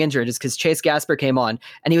Gutman getting injured is because Chase Gasper came on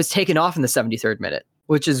and he was taken off in the 73rd minute,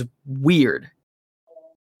 which is weird.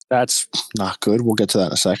 That's not good. We'll get to that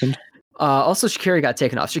in a second. Also, Shaqiri got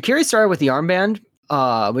taken off. Shaqiri started with the armband,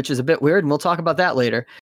 which is a bit weird, and we'll talk about that later.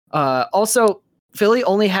 Also, Philly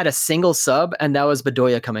only had a single sub, and that was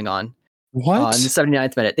Bedoya coming on. What? In the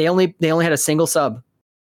 79th minute. They only had a single sub.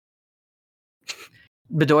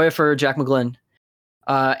 Bedoya for Jack McGlynn.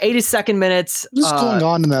 82nd minutes. What's going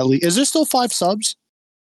on in that league? Is there still 5 subs?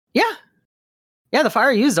 Yeah. Yeah, the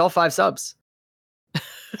Fire used all 5 subs.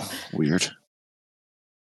 Weird.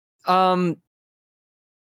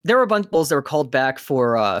 There were a bunch of goals that were called back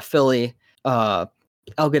for Philly. I'll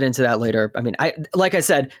get into that later. I mean, like I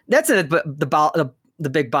said, that's the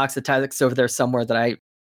big box of tactics over there somewhere that I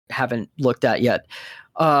haven't looked at yet.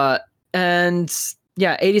 And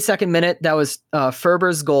yeah, 82nd minute, that was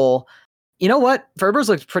Ferber's goal. You know what? Ferber's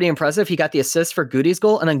looked pretty impressive. He got the assist for Goody's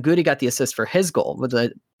goal, and then Goody got the assist for his goal.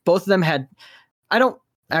 Both of them had. I don't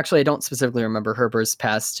specifically remember Herber's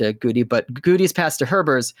pass to Goody, but Goody's pass to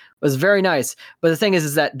Herber's was very nice. But the thing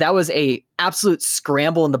is that was a absolute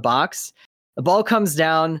scramble in the box. The ball comes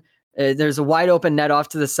down. There's a wide open net off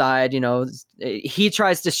to the side. He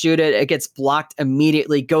tries to shoot it. It gets blocked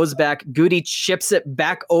immediately, goes back. Goody chips it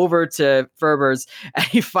back over to Ferber's, and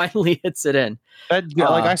he finally hits it in.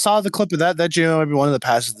 I saw the clip of that. That might be one of the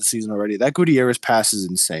passes of the season already. That Gutierrez pass is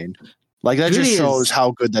insane. Like, that Goody just shows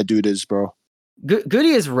how good that dude is, bro.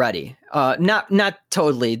 Goody is ready. Not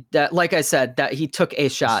totally. That, like I said, that he took a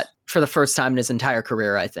shot for the first time in his entire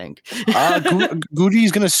career, I think.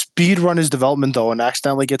 Goody's going to speed run his development, though, and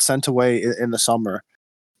accidentally get sent away in the summer,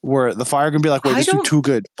 where the Fire going to be like, wait, this dude too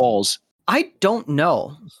good. Balls. I don't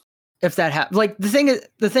know if that happens. Like, the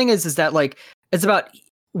thing is that, like, it's about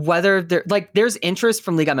whether there's interest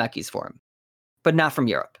from Liga MX for him, but not from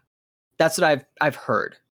Europe. That's what I've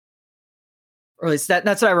heard. Or at least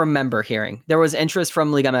that's what I remember hearing. There was interest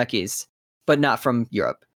from Liga MX, but not from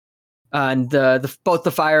Europe. And both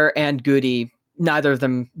the Fire and Goody, neither of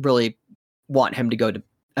them really want him to go to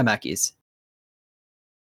MX.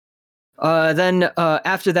 Then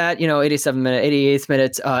after that, 87th minute, 88th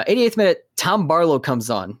minute, 88th minute, Tom Barlow comes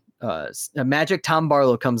on. Magic Tom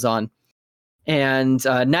Barlow comes on. And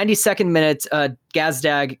 92nd minute,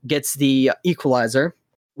 Gazdag gets the equalizer.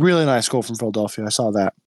 Really nice goal from Philadelphia. I saw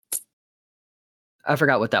that. I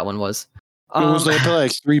forgot what that one was. It was they put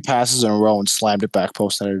like 3 passes in a row and slammed it back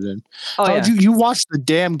post headed in. You watched the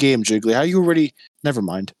damn game, Jiggly? How you already? Never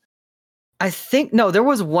mind. I think no, there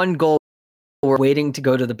was one goal. We're waiting to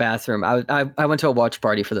go to the bathroom. I went to a watch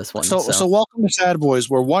party for this one. So welcome to Sad Boys,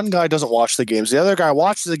 where one guy doesn't watch the games, the other guy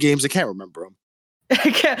watches the games. They can't remember them.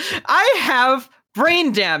 I have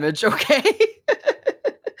brain damage. Okay,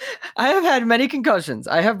 I have had many concussions.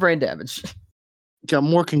 I have brain damage. Got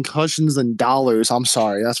more concussions than dollars. I'm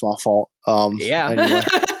sorry, that's my fault. Yeah. Anyway.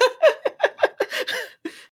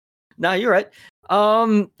 No, you're right.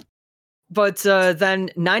 But then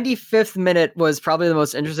 95th minute was probably the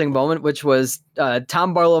most interesting moment, which was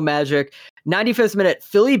Tom Barlow Magic. 95th minute,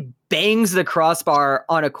 Philly bangs the crossbar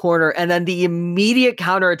on a corner, and then the immediate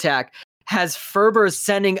counterattack has Ferber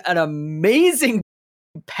sending an amazing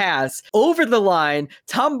pass over the line.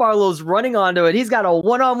 Tom Barlow's running onto it. He's got a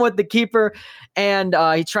one-on with the keeper, and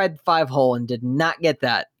he tried 5-hole and did not get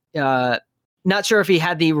that. Not sure if he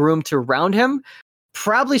had the room to round him.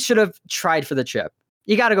 Probably should have tried for the chip.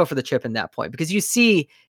 You got to go for the chip in that point because you see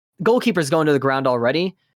goalkeepers going to the ground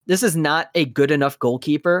already. This is not a good enough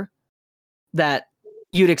goalkeeper that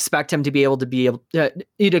you'd expect him to be able to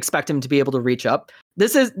reach up.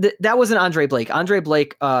 That wasn't Andre Blake. Andre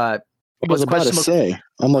Blake I was about to say.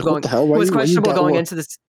 I'm like, what the hell? Was questionable going into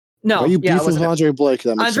this. No, why are you beefing with Andre Blake?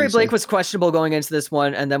 Andre Blake was questionable going into this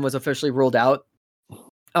one, and then was officially ruled out.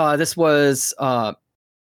 This was Oliver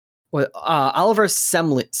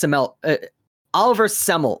Semle,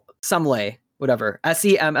 whatever.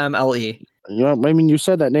 Semmle. Yeah, I mean, you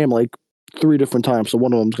said that name like 3 different times, so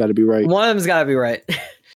one of them's got to be right. One of them's got to be right.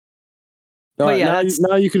 But yeah,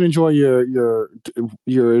 now you can enjoy your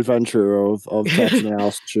adventure of catching the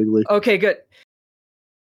house, Jiggly. Okay, good.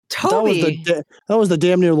 Toby, that was the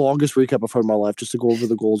damn near longest recap I've heard in my life. Just to go over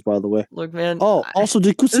the goals, by the way. Look, man. Oh, also,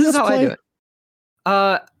 did Kuznets play? I do it.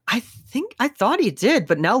 I thought he did,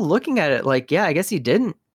 but now looking at it, like, yeah, I guess he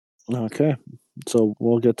didn't. Okay, so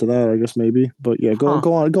we'll get to that, I guess, maybe. But yeah, go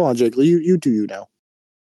on, Jiggly. You do you now.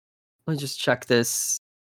 Let me just check this.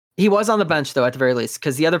 He was on the bench though, at the very least,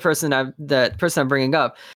 because the person I'm bringing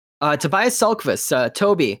up, Tobias Selkvist,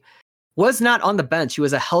 Toby, was not on the bench. He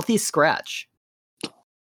was a healthy scratch.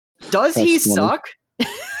 That's he funny. Suck?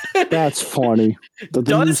 That's funny.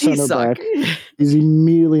 Does he suck? He's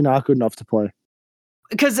immediately not good enough to play.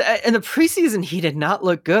 Because in the preseason, he did not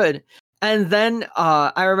look good. And then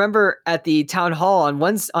I remember at the town hall on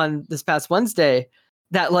this past Wednesday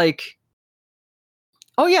that like,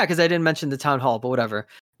 oh yeah, because I didn't mention the town hall, but whatever.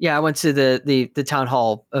 Yeah, I went to the town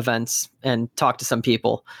hall events and talked to some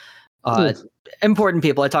people, important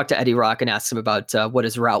people. I talked to Eddie Rock and asked him about what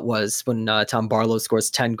his route was when Tom Barlow scores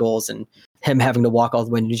 10 goals and him having to walk all the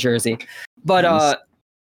way to New Jersey. But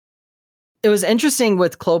it was interesting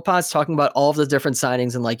with Klopas talking about all of the different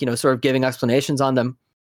signings and like, sort of giving explanations on them.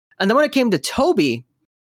 And then when it came to Toby,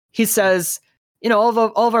 he says, all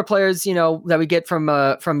of our players, that we get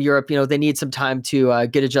from Europe, they need some time to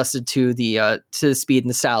get adjusted to the speed and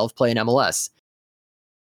the style of play in MLS.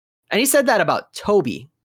 And he said that about Toby.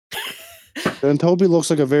 And Toby looks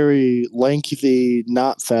like a very lanky,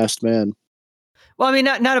 not fast man. Well, I mean,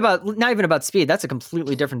 not even about speed. That's a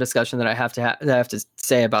completely different discussion that I have to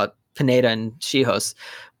say about Pineda and Chihos.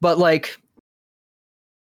 But like,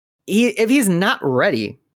 if he's not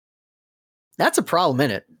ready, that's a problem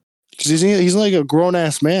in it. Because he's like a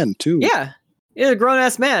grown-ass man, too. Yeah, he's a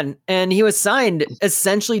grown-ass man. And he was signed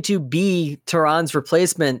essentially to be Tehran's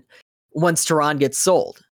replacement once Tehran gets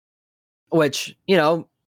sold. Which,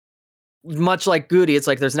 much like Goody, it's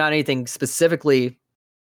like there's not anything specifically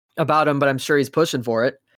about him, but I'm sure he's pushing for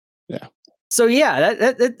it. Yeah. So,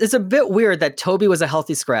 yeah, it's a bit weird that Toby was a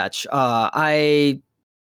healthy scratch. I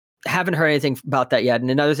haven't heard anything about that yet.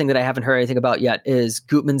 And another thing that I haven't heard anything about yet is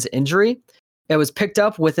Gutman's injury. It was picked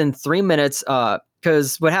up within 3 minutes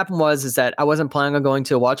because what happened is that I wasn't planning on going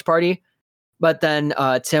to a watch party, but then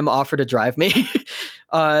Tim offered to drive me.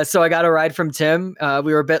 So I got a ride from Tim.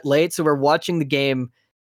 We were a bit late, so we're watching the game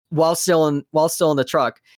while still in the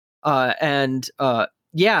truck.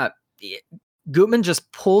 Gutman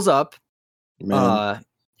just pulls up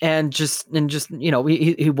and just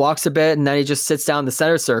he walks a bit and then he just sits down in the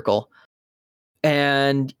center circle.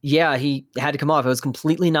 And yeah, he had to come off. It was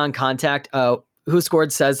completely non-contact. Who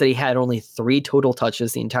Scored says that he had only 3 total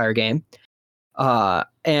touches the entire game.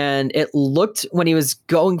 And it looked, when he was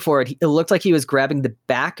going for it, it looked like he was grabbing the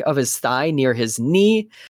back of his thigh near his knee,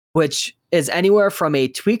 which is anywhere from a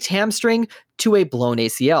tweaked hamstring to a blown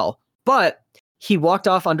ACL, but he walked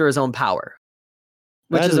off under his own power,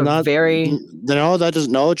 which is a very... No, that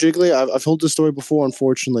doesn't... No, Jiggly, I've told this story before,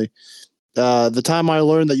 unfortunately. The time I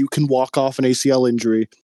learned that you can walk off an ACL injury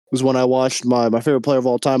was when I watched my favorite player of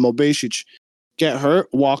all time, Mo Basic, get hurt,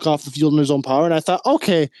 walk off the field in his own power, and I thought,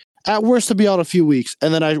 okay, at worst he'll be out a few weeks,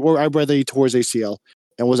 and then I read that he tore his ACL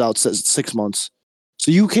and was out 6 months. So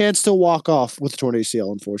you can still walk off with a torn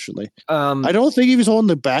ACL, unfortunately. I don't think if he's holding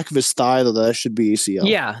the back of his thigh, though, that should be ACL.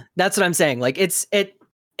 Yeah, that's what I'm saying. Like it's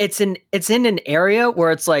in an area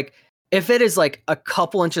where it's like, if it is like a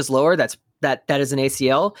couple inches lower, that is an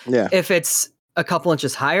ACL. Yeah. If it's a couple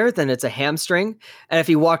inches higher, then it's a hamstring. And if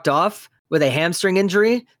he walked off with a hamstring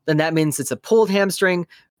injury, then that means it's a pulled hamstring,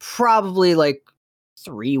 probably like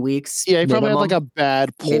 3 weeks. Yeah, he probably had like a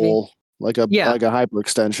bad pull. Maybe. Like a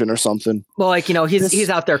hyperextension or something. Well, like, he's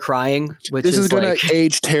out there crying. Which this is going like... to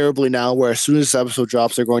age terribly now, where as soon as this episode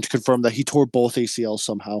drops, they're going to confirm that he tore both ACLs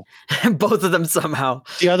somehow. Both of them somehow.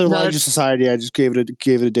 The other Lions Society, I just gave it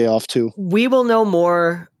a day off too. We will know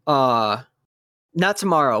more. Not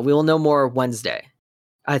tomorrow. We will know more Wednesday,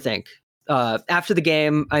 I think. After the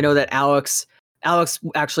game, I know that Alex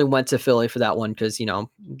actually went to Philly for that one because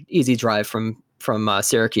easy drive from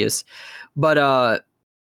Syracuse, but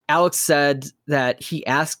Alex said that he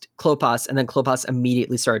asked Klopas, and then Klopas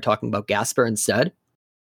immediately started talking about Gasper instead.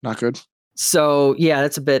 Not good. So, yeah,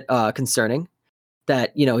 that's a bit concerning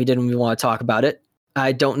that, he didn't even want to talk about it.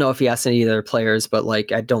 I don't know if he asked any other players, but,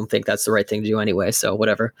 like, I don't think that's the right thing to do anyway, so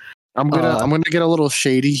whatever. I'm gonna get a little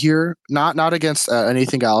shady here. Not against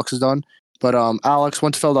anything Alex has done, but Alex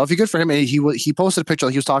went to Philadelphia. Good for him. And he posted a picture.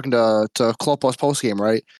 Like he was talking to Klopas post game,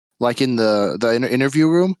 right? Like in the interview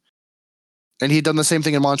room. And he'd done the same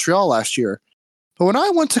thing in Montreal last year. But when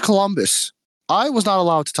I went to Columbus, I was not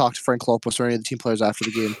allowed to talk to Frank Klopas or any of the team players after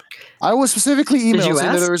the game. I was specifically emailed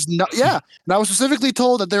saying that there was no... Yeah. And I was specifically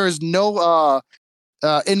told that there is no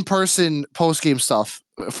in-person post-game stuff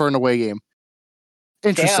for an away game.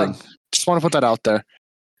 Interesting. Damn. Just want to put that out there.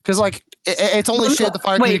 Because, like, it's only shit the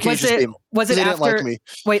fire communications team. Was it they after... didn't like me.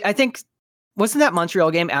 Wait, I think... Wasn't that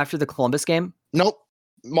Montreal game after the Columbus game? Nope.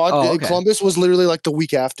 Columbus was literally like the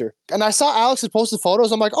week after, and I saw Alex had posted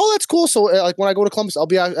photos. I'm like, oh, that's cool. So like when I go to Columbus, I'll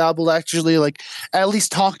be able to actually like at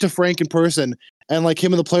least talk to Frank in person, and like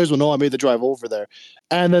him and the players will know I made the drive over there.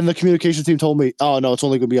 And then the communication team told me, oh no, it's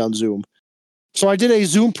only going to be on Zoom. So I did a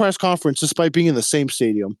Zoom press conference despite being in the same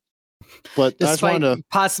stadium, but despite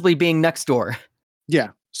possibly being next door. Yeah.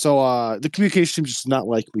 So the communication team just did not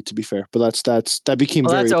like me, to be fair, but that became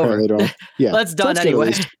very apparent later on. Yeah, that's done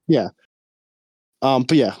anyway. Yeah.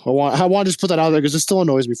 But yeah, I want to just put that out there because it still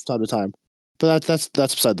annoys me from time to time. But that's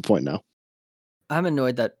beside the point now. I'm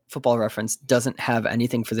annoyed that Football Reference doesn't have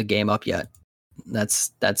anything for the game up yet.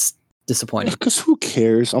 That's disappointing. Because who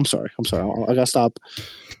cares? I'm sorry. I gotta stop.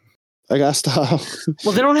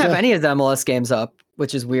 Well, they don't have any of the MLS games up,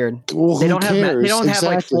 which is weird. Well, they don't cares? have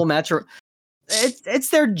like full match. It's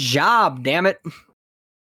their job. Damn it.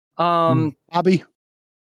 Bobby.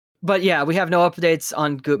 But yeah, we have no updates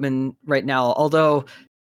on Gutman right now, although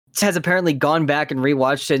has apparently gone back and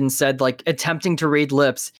rewatched it and said, like, attempting to read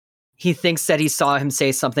lips, he thinks that he saw him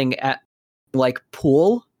say something at, like,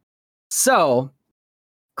 pool. So,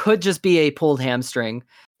 could just be a pulled hamstring.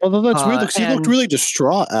 Although that's weird, because he looked really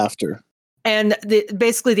distraught after. And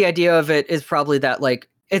basically the idea of it is probably that, like,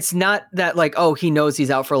 it's not that, like, oh, he knows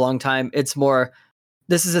he's out for a long time. It's more,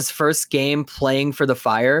 this is his first game playing for the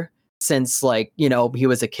Fire since, like, he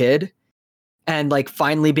was a kid, and like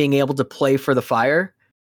finally being able to play for the Fire,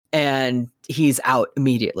 and he's out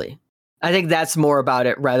immediately. I think that's more about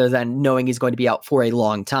it rather than knowing he's going to be out for a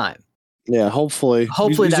long time. Yeah, hopefully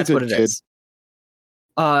he's that's what it is.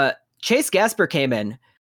 Chase Gasper came in.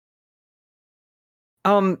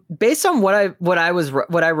 Based on what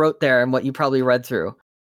I wrote there and what you probably read through,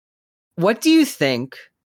 what do you think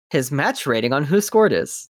his match rating on Who Scored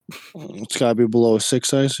is? It's gotta be below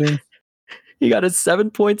 6, I assume. He got a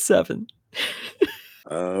 7.7.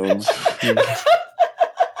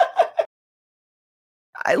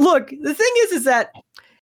 Look, the thing is that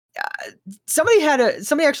somebody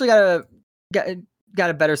actually got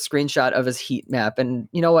a better screenshot of his heat map, and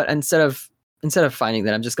you know what? Instead of finding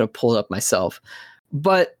that, I'm just gonna pull it up myself.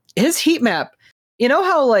 But his heat map, you know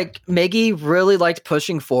how like Miggy really liked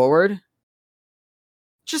pushing forward?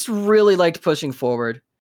 Just really liked pushing forward.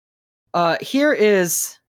 Here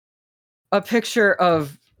is a picture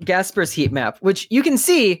of Gasper's heat map, which you can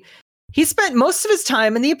see he spent most of his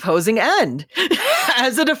time in the opposing end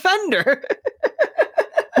as a defender.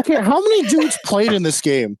 Okay, how many dudes played in this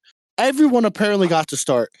game? Everyone apparently got to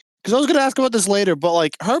start. Because I was going to ask about this later, but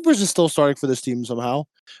like Herbers is still starting for this team somehow,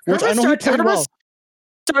 which I know he played well.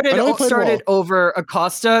 Started over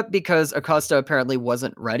Acosta because Acosta apparently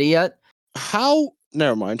wasn't ready yet. How?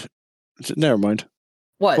 Never mind.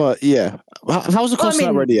 What? But yeah, how's Acosta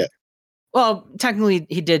not ready yet? Well, technically,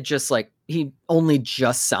 he only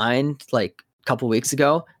just signed like a couple weeks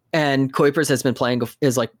ago, and Kuipers has been playing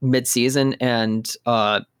is like mid-season, and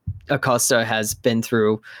Acosta has been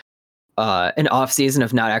through an off season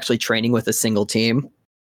of not actually training with a single team.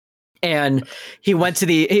 And he went to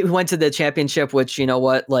the championship, which, you know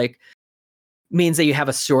what, like means that you have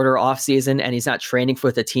a shorter off season, and he's not training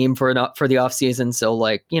with the team for the off season. So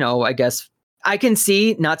like, you know, I guess I can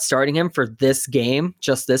see not starting him for this game,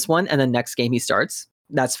 just this one, and then next game he starts.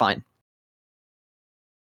 That's fine.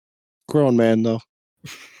 Grown man though.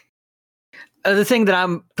 The thing that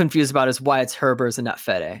I'm confused about is why it's Herbers and not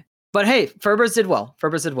Fede. But hey, Ferbers did well.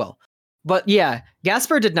 But yeah,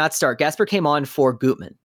 Gasper did not start. Gasper came on for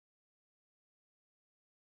Gutman.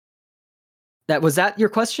 Was that your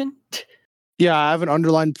question? Yeah, I have an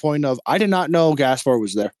underlined point of I did not know Gaspar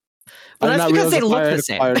was there. Well, that's because they look the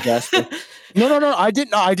same. No. I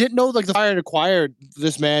didn't know like the Fire had acquired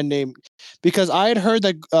this man named because I had heard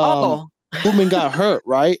that Gutman got hurt,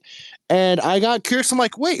 right? And I got curious. I'm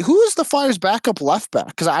like, wait, who is the Fire's backup left back?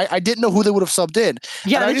 Because I didn't know who they would have subbed in.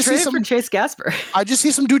 Yeah, they traded for Chase Gasper. I just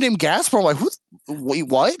see some dude named Gasper. I'm like, wait,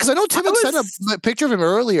 what? Because I know Tim had sent a picture of him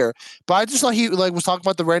earlier, but I just thought he like was talking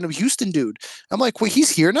about the random Houston dude. I'm like, wait, he's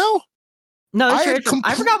here now? No, I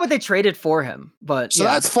forgot what they traded for him, but so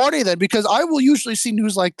that's funny then because I will usually see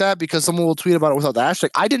news like that because someone will tweet about it without the hashtag.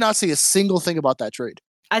 I did not see a single thing about that trade.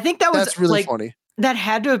 I think that's really funny. That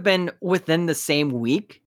had to have been within the same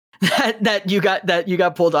week that you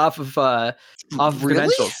got pulled off of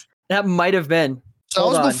credentials. That might have been.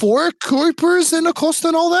 So that was before Kuipers and Acosta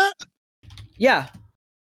and all that? Yeah.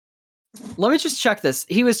 Let me just check this.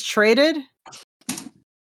 He was traded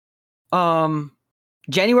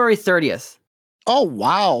January 30th. Oh,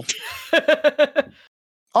 wow. They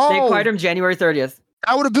acquired him January 30th.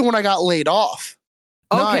 That would have been when I got laid off.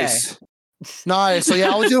 Okay. Nice. So,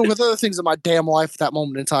 yeah, I was dealing with other things in my damn life at that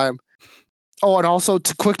moment in time. Oh, and also,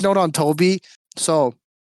 quick note on Toby. So,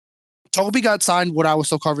 Toby got signed when I was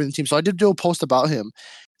still covering the team. So, I did do a post about him.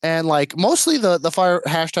 And, like, mostly the Fire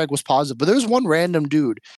hashtag was positive. But there was one random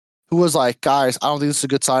dude who was like, guys, I don't think this is a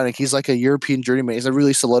good signing. He's like a European journeyman. He's going to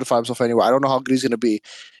really solidify himself anywhere. I don't know how good he's going to be.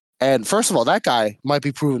 And first of all, that guy might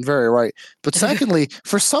be proven very right. But secondly,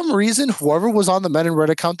 for some reason, whoever was on the Men in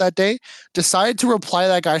Red account that day decided to reply to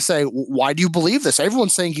that guy saying, why do you believe this?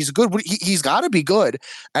 Everyone's saying he's good. He's got to be good.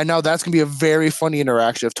 And now that's going to be a very funny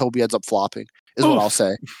interaction if Toby ends up flopping, is what I'll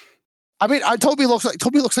say. I mean, Toby looks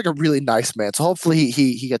like a really nice man. So hopefully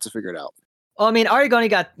he gets it figured out. Well, I mean, Arigoni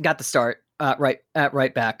got the start right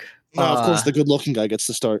back. Of course, the good-looking guy gets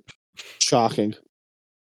the start. Shocking.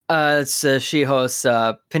 It's she hosts.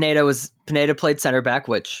 Pineda played center back,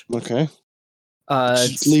 which okay.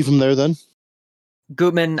 Just leave him there then.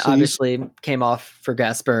 Gutman obviously came off for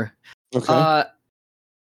Gasper. Okay.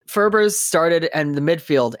 Ferbers started in the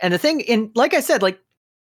midfield, and the thing, like I said, like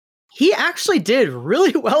he actually did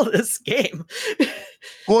really well this game.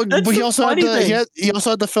 Well, but he also had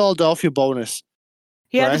the Philadelphia bonus.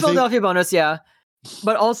 He had the Philadelphia bonus, yeah.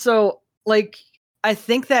 But also, like, I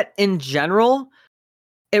think that in general,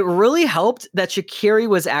 it really helped that Shaqiri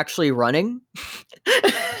was actually running.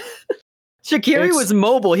 Shaqiri was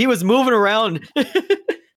mobile. He was moving around.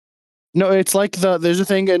 No, it's like there's a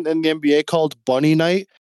thing in the NBA called Bunny Night,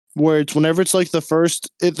 where it's whenever it's like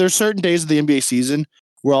there's certain days of the NBA season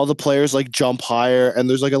where all the players like jump higher and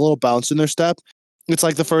there's like a little bounce in their step. It's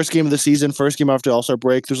like the first game of the season, first game after All-Star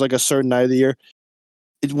break. There's like a certain night of the year.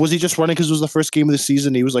 Was he just running because it was the first game of the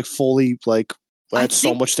season? He was like fully like had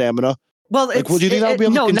so much stamina. Well, do you think that would be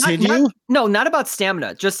able to continue? Not about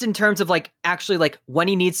stamina. Just in terms of like actually like when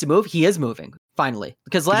he needs to move, he is moving finally.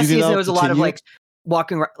 Because last season there was a lot of like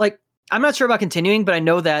walking. Like I'm not sure about continuing, but I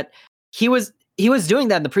know that he was doing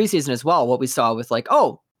that in the preseason as well. What we saw with like,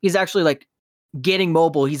 oh, he's actually like getting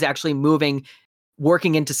mobile. He's actually moving,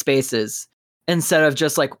 working into spaces instead of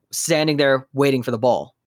just like standing there waiting for the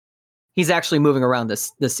ball. He's actually moving around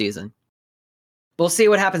this season. We'll see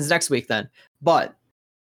what happens next week then. But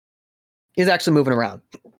he's actually moving around.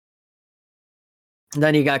 And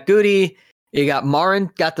then you got Goody. You got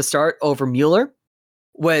Marin got the start over Mueller,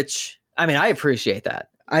 which, I mean, I appreciate that.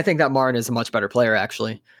 I think that Marin is a much better player,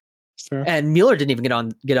 actually. Sure. And Mueller didn't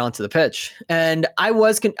even get onto the pitch. And I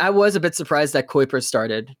was a bit surprised that Kuiper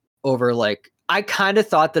started over, like, I kind of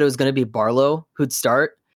thought that it was going to be Barlow who'd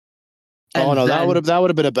start. Oh no, that would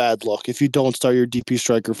have been a bad look if you don't start your DP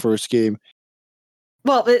striker first game.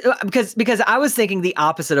 Well, because I was thinking the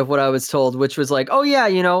opposite of what I was told, which was like, oh yeah,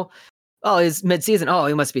 oh, he's mid-season. Oh,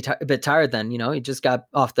 he must be a bit tired then. He just got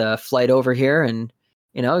off the flight over here, and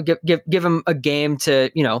give him a game to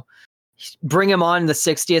bring him on in the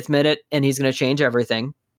 60th minute, and he's going to change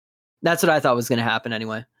everything. That's what I thought was going to happen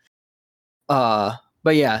anyway. But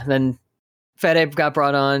yeah, then Fede got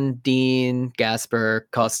brought on, Dean, Gasper,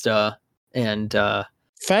 Costa, and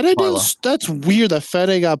Fede Marlo. That's weird that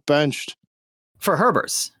Fede got benched For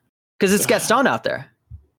Herbers, because it's Gaston out there.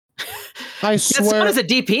 I swear, Gaston is a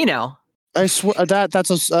DP now. I swear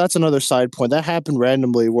that's another side point that happened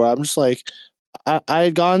randomly where I'm just like, I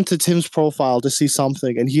had gone to Tim's profile to see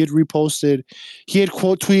something, and he had quote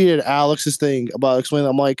tweeted Alex's thing about explaining.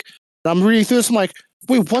 I'm like, I'm reading through this. I'm like,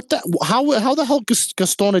 wait, what the? How the hell is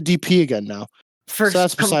Gaston a DP again now? So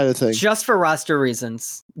that's beside the thing. Just for roster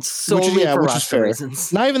reasons, solely for roster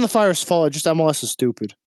reasons. Not even the Fire's fault. Just MLS is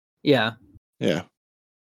stupid. Yeah. Yeah.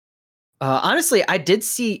 Honestly, I did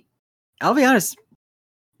see. I'll be honest.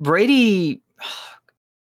 Brady,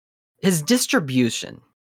 his distribution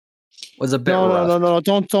was a bit rough. No.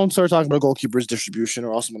 Don't start talking about goalkeepers' distribution,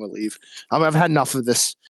 or else I'm going to leave. I've had enough of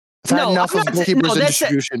this. I've had enough of goalkeepers'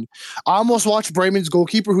 distribution. I almost watched Bremen's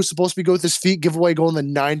goalkeeper, who's supposed to be good with his feet, give away a goal in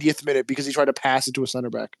the 90th minute because he tried to pass it to a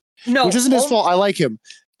center back. No, which isn't his fault. I like him,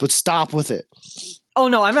 but stop with it. Oh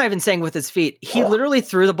no, I'm not even saying with his feet. He literally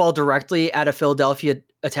threw the ball directly at a Philadelphia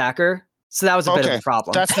attacker. So that was a bit of a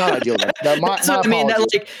problem. That's not ideal. That's what I mean.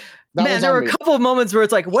 There were a couple of moments where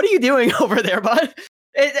it's like, what are you doing over there, bud?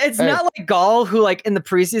 It's not like Gall, who like in the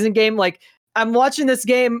preseason game, like I'm watching this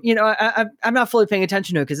game, I'm not fully paying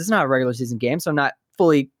attention to it because it's not a regular season game. So I'm not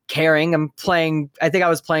fully caring. I think I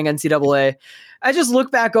was playing NCAA. I just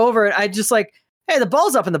look back over it. I just like, hey, the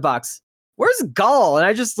ball's up in the box. Where's Gall? And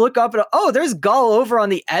I just look up and there's Gall over on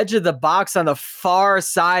the edge of the box on the far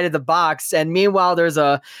side of the box. And meanwhile, there's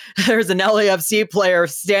an LAFC player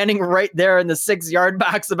standing right there in the 6-yard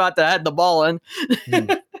box about to head the ball in.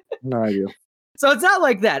 No idea. So it's not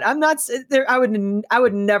like that. I'm not there. I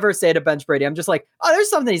would never say to bench Brady. I'm just like, there's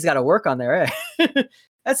something he's got to work on there. Eh?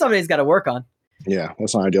 That's something he's got to work on. Yeah,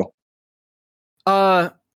 that's not ideal.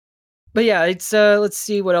 But yeah, it's let's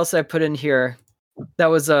see what else I put in here. That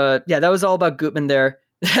was all about Gutman there.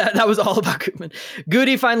 That was all about Gutman.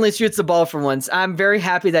 Goody finally shoots the ball for once. I'm very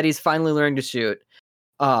happy that he's finally learning to shoot.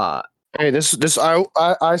 Hey,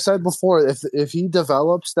 I said before, if he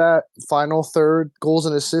develops that final third goals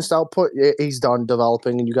and assist output, he's done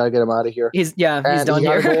developing, and you got to get him out of here. He's done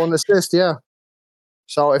here. Goal and assist, yeah.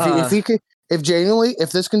 So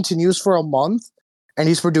if this continues for a month and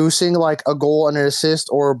he's producing like a goal and an assist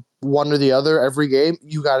or one or the other every game,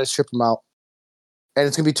 you got to ship him out. And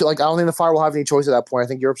it's gonna be I don't think the Fire will have any choice at that point. I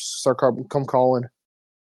think Europe start come calling.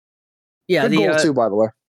 Yeah, good goal too, by the way.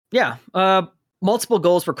 Yeah, multiple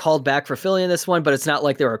goals were called back for Philly in this one, but it's not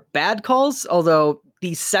like there were bad calls. Although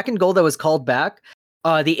the second goal that was called back,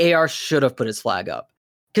 the AR should have put his flag up,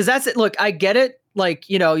 because that's it. Look, I get it. Like,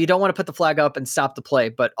 you don't want to put the flag up and stop the play,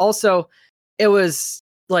 but also it was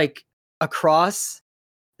like a cross.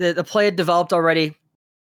 The play had developed already.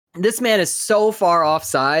 This man is so far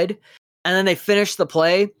offside. And then they finish the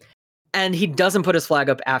play, and he doesn't put his flag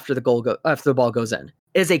up after the ball goes in.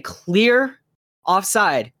 It is a clear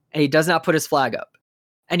offside, and he does not put his flag up.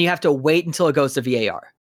 And you have to wait until it goes to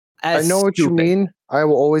VAR. I know what you mean. I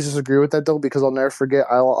will always disagree with that, though, because I'll never forget.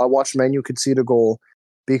 I watched Manu concede a goal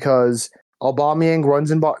because Aubameyang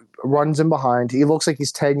runs in behind. He looks like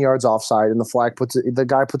he's 10 yards offside, and the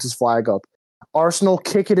guy puts his flag up. Arsenal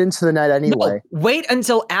kick it into the net anyway. No, wait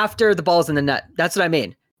until after the ball's in the net. That's what I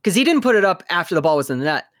mean. Because he didn't put it up after the ball was in the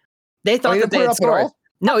net. They thought that they had scored.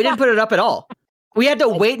 No, he didn't put it up at all. We had to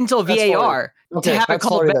wait until VAR to have it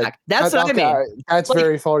called back. That's what I mean. That's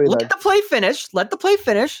very funny. Let the play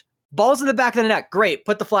finish. Ball's in the back of the net. Great.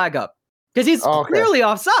 Put the flag up. Because he's clearly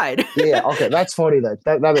offside. Yeah, okay. That's funny then.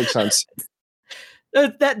 That makes sense.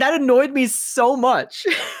 That annoyed me so much.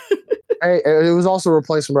 Hey, it was also a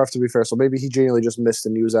replacement ref, to be fair, so maybe he genuinely just missed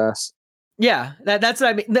and used ass. Yeah, that's what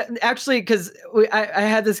I mean. Actually, because I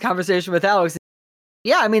had this conversation with Alex.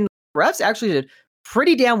 Yeah, I mean, refs actually did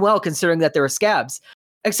pretty damn well considering that there were scabs,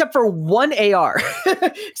 except for one AR,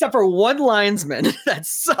 except for one linesman that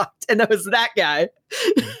sucked, and that was that guy.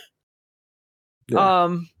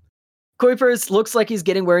 Yeah. Kuipers looks like he's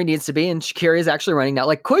getting where he needs to be, and Shaqiri is actually running now.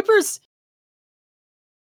 Like Kuipers,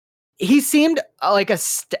 he seemed like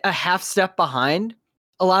a half step behind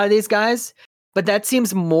a lot of these guys. But that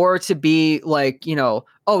seems more to be like,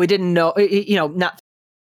 we didn't know, not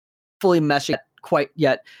fully meshing quite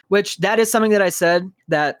yet, which that is something that I said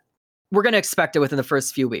that we're going to expect it within the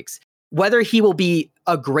first few weeks. Whether he will be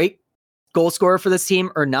a great goal scorer for this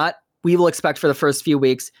team or not, we will expect for the first few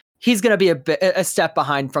weeks he's going to be a step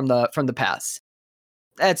behind from the pass.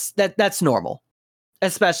 That's normal,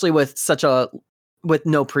 especially with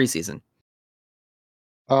no preseason.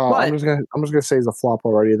 I'm just gonna say he's a flop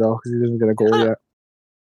already though because he doesn't get a goal yet.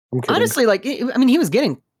 I'm kidding. Honestly, like I mean, he was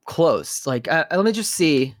getting close. Like let me just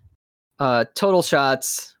see total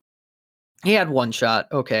shots. He had one shot,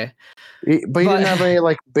 okay, but he didn't have any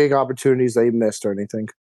like big opportunities that he missed or anything.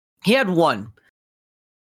 He had one,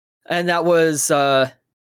 and that was and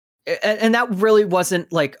that really wasn't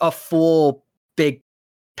like a full big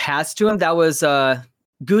pass to him. That was a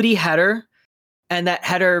Goody header, and that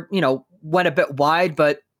header, went a bit wide,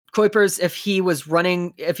 but Kuipers, if he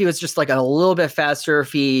was just like a little bit faster,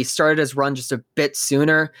 if he started his run just a bit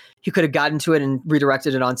sooner, he could have gotten to it and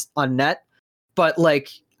redirected it on net. But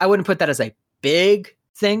like, I wouldn't put that as a big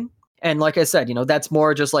thing. And like I said, that's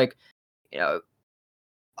more just like,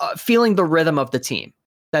 feeling the rhythm of the team.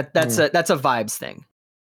 That's a vibes thing.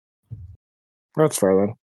 That's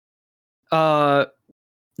fair then.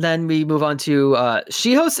 Then we move on to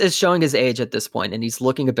Shihos is showing his age at this point, and he's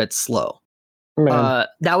looking a bit slow.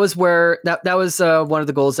 That was where that was one of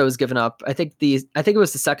the goals that was given up. I think it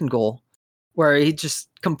was the second goal where he just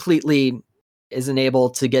completely isn't able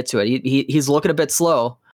to get to it. He's looking a bit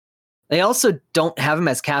slow. They also don't have him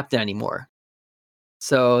as captain anymore.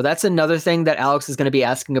 So that's another thing that Alex is going to be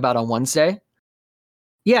asking about on Wednesday.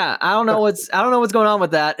 Yeah, I don't know what's going on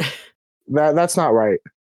with that. That's not right.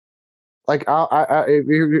 Like,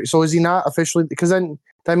 so is he not officially? Because then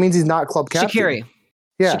that means he's not club captain. Shaqiri,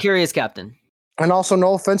 yeah, Shaqiri is captain. And also,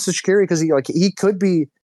 no offense to Shaqiri, because he could be.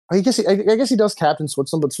 I guess he does captain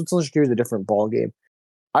Switzerland, but Switzerland Shaqiri is a different ball game.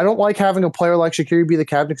 I don't like having a player like Shaqiri be the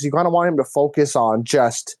captain because you kind of want him to focus on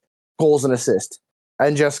just goals and assists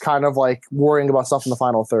and just kind of like worrying about stuff in the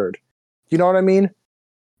final third. You know what I mean?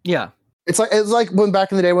 Yeah. It's like when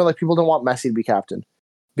back in the day when like people don't want Messi to be captain.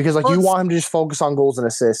 Because you want him to just focus on goals and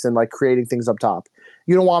assists and like creating things up top.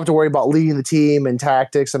 You don't want him to worry about leading the team and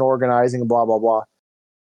tactics and organizing and blah, blah, blah.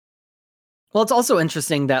 Well, it's also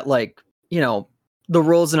interesting that like, the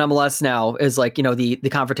rules in MLS now is like, the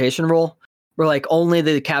confrontation rule where like only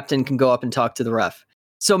the captain can go up and talk to the ref.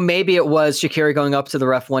 So maybe it was Shaqiri going up to the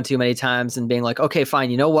ref one too many times and being like, okay, fine.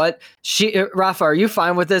 You know what? Rafa, are you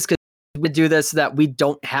fine with this? Because we do this so that we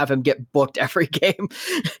don't have him get booked every game.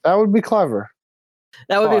 That would be clever.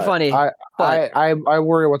 That would be funny. I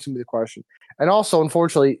worry what's going to be the question. And also,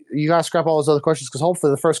 unfortunately, you got to scrap all those other questions because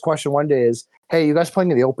hopefully the first question one day is, hey, you guys playing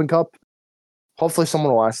in the Open Cup? Hopefully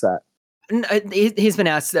someone will ask that. He's been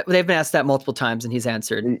asked that. They've been asked that multiple times and he's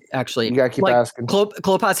answered, actually. You got to keep asking.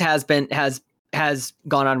 Klopas has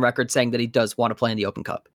gone on record saying that he does want to play in the Open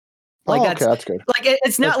Cup. Like that's good. Like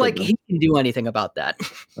it's not like he can do anything about that.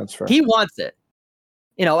 That's fair. He wants it.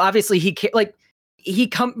 Obviously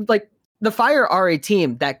the Fire are a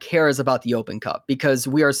team that cares about the Open Cup because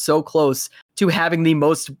we are so close to having the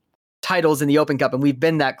most titles in the Open Cup, and we've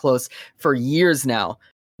been that close for years now.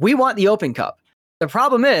 We want the Open Cup. The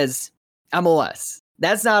problem is MLS.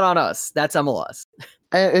 That's not on us. That's MLS.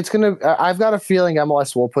 And I've got a feeling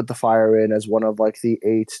MLS will put the Fire in as one of like the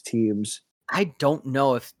 8 teams. I don't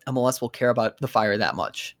know if MLS will care about the Fire that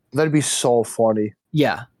much. That'd be so funny.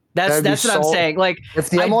 Yeah. That's what I'm saying. Like, if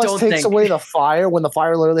the MLS takes away the Fire when the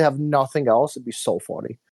Fire literally have nothing else, it'd be so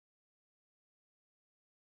funny.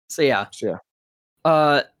 So yeah.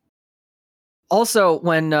 Also,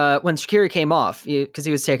 when Shaqiri came off, because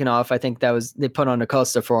he was taken off, I think they put on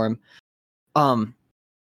Acosta for him.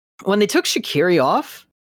 When they took Shaqiri off,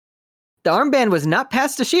 the armband was not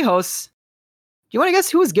passed to Shihos. Do you want to guess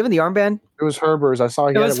who was given the armband? It was Herbers. I saw.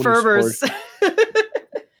 It was Herbers.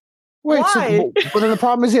 Wait, why? But then the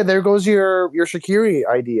problem is, there goes your Shaqiri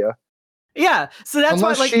idea. Yeah, so that's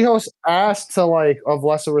unless why Shihos asked to of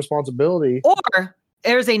lesser responsibility, or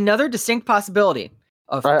there's another distinct possibility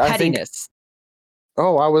of pettiness.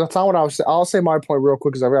 That's not what I was saying. I'll say my point real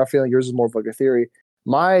quick because I've got a feeling yours is more of like a theory.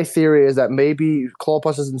 My theory is that maybe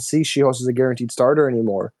Klopas doesn't see Shihos as a guaranteed starter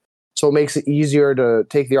anymore, so it makes it easier to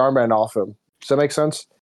take the armband off him. Does that make sense?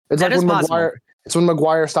 It's like when Maguire. It's when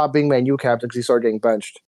Maguire stopped being Man U captain because he started getting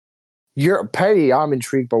benched. You're petty. I'm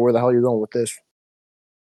intrigued by where the hell you're going with this.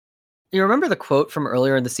 You remember the quote from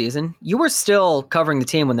earlier in the season? You were still covering the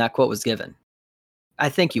team when that quote was given. I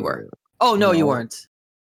think you were. Oh, no, you weren't.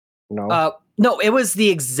 No. No, it was the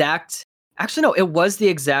exact... Actually, no, it was the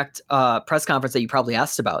exact press conference that you probably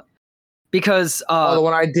asked about. Because... the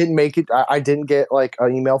one I didn't make it, I didn't get like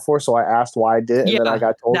an email for, so I asked why I did, and then I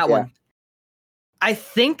got told. That one. I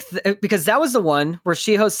think... because that was the one where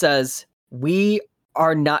Shiho says, we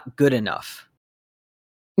are not good enough.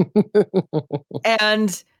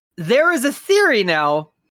 And there is a theory now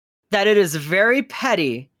that it is very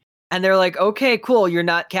petty, and they're like, okay, cool, you're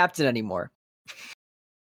not captain anymore.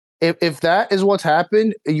 If that is what's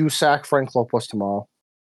happened, you sack Frank Lopez tomorrow.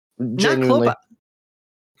 Genuinely.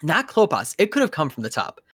 Not Klopas. It could have come from the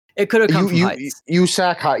top. It could have come from Heights. You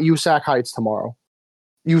sack Heights tomorrow.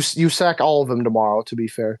 You sack all of them tomorrow. To be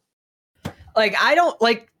fair, like I don't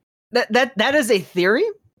like that. That is a theory.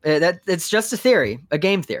 That it's just a theory, a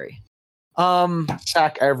game theory.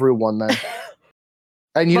 Sack everyone then.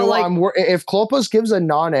 And you know what? If Klopas gives a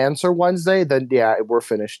non-answer Wednesday, then yeah, we're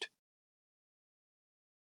finished.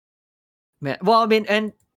 Man, well, I mean,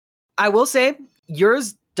 and I will say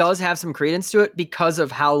yours does have some credence to it because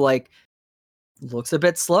of how looks a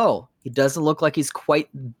bit slow. He doesn't look like he's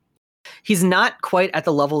not quite at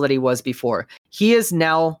the level that he was before. He is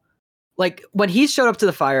now when he showed up to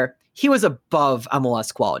the Fire, he was above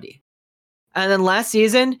MLS quality. And then last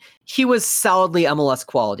season, he was solidly MLS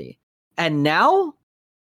quality. And now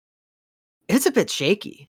it's a bit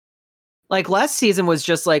shaky. Last season was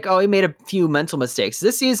just he made a few mental mistakes.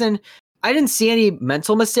 This season, I didn't see any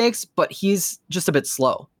mental mistakes, but he's just a bit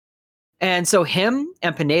slow. And so him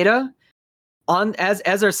and Pineda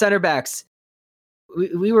as our center backs,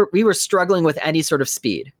 we were struggling with any sort of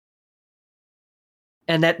speed.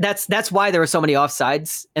 And that's why there were so many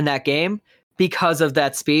offsides in that game, because of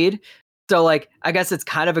that speed. So I guess it's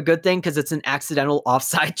kind of a good thing because it's an accidental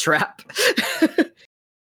offside trap.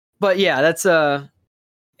 But yeah, that's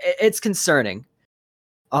it's concerning.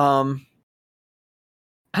 I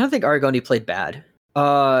don't think Aragoni played bad.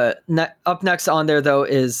 Up next on there though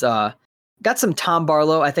is got some Tom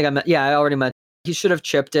Barlow. I already mentioned he should have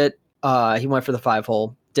chipped it. He went for the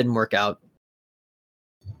 5-hole, didn't work out.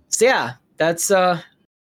 So yeah, that's the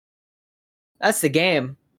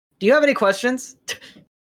game. Do you have any questions?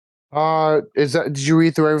 Did you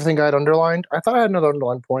read through everything I had underlined? I thought I had another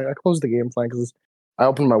underlined point. I closed the game plan because I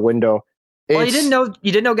opened my window. Well, you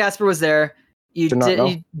didn't know Gasper was there. You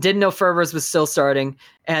didn't know Fervers was still starting,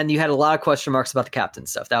 and you had a lot of question marks about the captain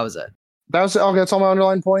stuff. That was it. Okay. That's all my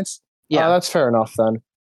underlined points. Yeah, that's fair enough then.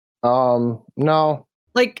 No,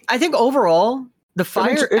 I think overall the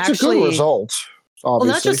Fire it's actually, a good result.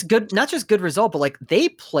 Obviously. Well, not just good result, but they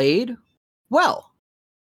played well.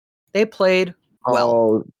 They played well.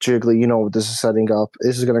 Oh, Jiggly, you know what this is setting up.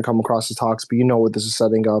 This is going to come across as toxic, but you know what this is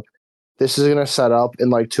setting up. This is going to set up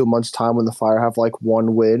in 2 months' time when the Fire have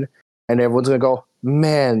one win, and everyone's going to go,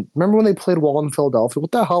 man, remember when they played well in Philadelphia?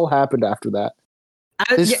 What the hell happened after that?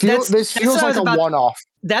 This feels like a one-off.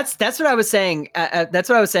 That's what I was saying. That's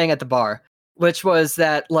what I was saying at the bar, which was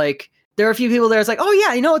that there are a few people there. It's oh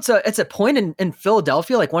yeah, it's a point in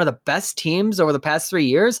Philadelphia, one of the best teams over the past 3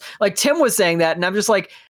 years. Tim was saying that, and I'm just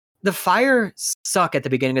the Fire suck at the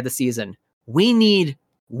beginning of the season. We need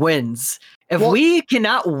wins. If we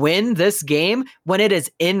cannot win this game when it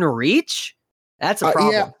is in reach, that's a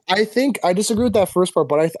problem. Yeah, I think I disagree with that first part,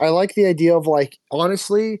 but I like the idea of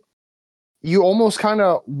honestly, you almost kind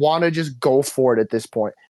of want to just go for it at this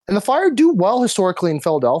point. And the Fire do well historically in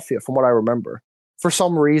Philadelphia, from what I remember, for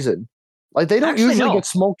some reason. They don't usually get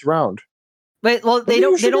smoked around. But they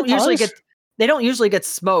don't usually get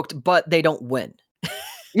smoked, but they don't win.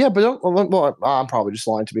 Yeah, but I'm probably just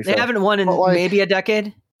lying, to be fair. They haven't won in maybe a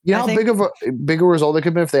decade. You know how big a result it could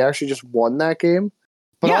have been if they actually just won that game?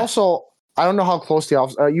 But also, I don't know how close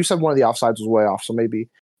the you said one of the offsides was way off, so maybe.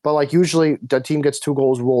 But usually the team gets 2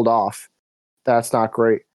 goals ruled off. That's not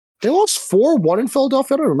great. They lost 4-1 in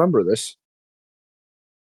Philadelphia. I don't remember this.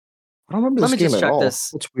 I don't remember this game at all.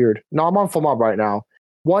 It's weird. No, I'm on Full Mob right now.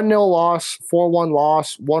 1-0 loss, 4-1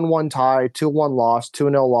 loss, 1-1 tie, 2-1 loss,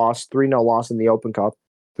 2-0 loss, 3-0 loss in the Open Cup,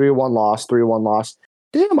 3-1 loss, 3-1 loss.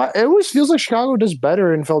 Damn, it always feels like Chicago does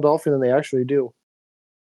better in Philadelphia than they actually do.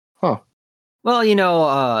 Huh. Well,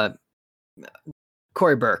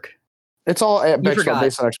 Corey Burke. It's all based on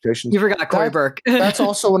expectations. You forgot Corey Burke. That's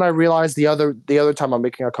also when I realized the other time I'm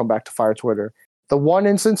making a comeback to Fire Twitter. The one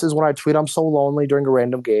instance is when I tweet I'm so lonely during a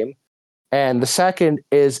random game. And the second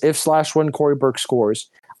is if/when Corey Burke scores,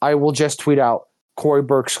 I will just tweet out Corey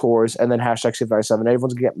Burke scores and then #CFI7.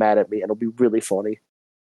 Everyone's going to get mad at me and it'll be really funny.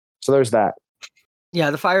 So there's that.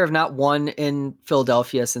 Yeah, the Fire have not won in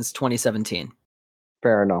Philadelphia since 2017.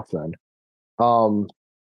 Fair enough then.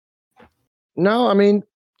 No, I mean,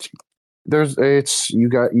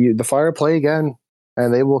 the Fire play again,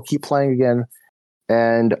 and they will keep playing again.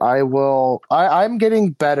 And I'm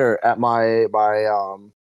getting better at my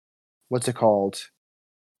what's it called?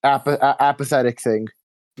 Apathetic thing,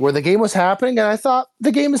 where the game was happening, and I thought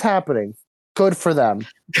the game is happening. Good for them.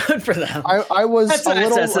 Good for them. I was That's a what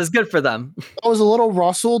little. I says. Good for them. I was a little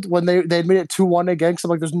rustled when they made it 2-1 again. Because I'm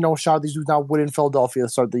like, there's no shot these dudes not win in Philadelphia to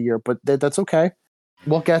start the year. But that's okay.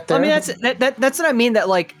 We'll get there. I mean, that's what I mean. That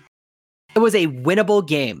like it was a winnable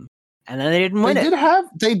game, and then they didn't win it.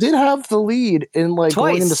 They did have the lead in like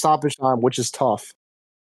Twice. going into stoppage time, which is tough.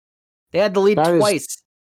 They had the lead twice.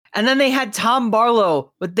 And then they had Tom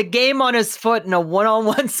Barlow with the game on his foot in a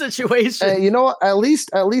one-on-one situation. You know what? At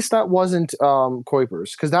least that wasn't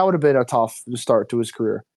Kuipers, because that would have been a tough start to his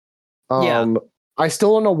career. Yeah. I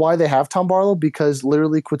still don't know why they have Tom Barlow, because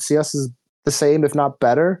literally Kutsias is the same, if not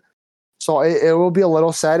better. So it will be a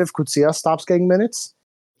little sad if Kutsias stops getting minutes.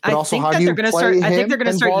 But also, how do you play him? I think they're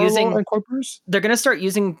going to start using Kuipers? They're going to start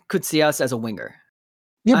using Kutsias as a winger.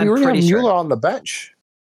 Yeah, but you already have Mueller on the bench.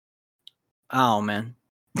 Oh man.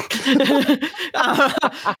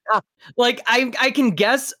 Like I can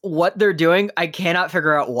guess what they're doing. I cannot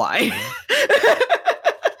figure out why.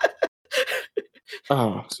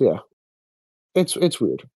 So yeah, it's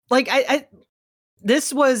weird. Like I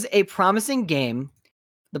this was a promising game.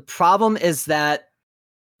 The problem is that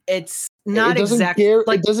it's not exactly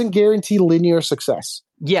it doesn't guarantee linear success.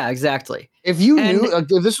 Yeah, exactly. If you knew,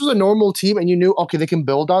 if this was a normal team and you knew, okay, they can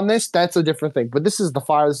build on this, that's a different thing. But this is the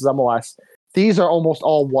Fire. This is MLS. These are almost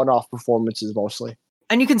all one-off performances, mostly.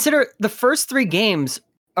 And you consider the first 3 games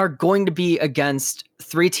are going to be against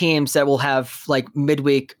 3 teams that will have like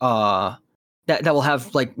midweek, that will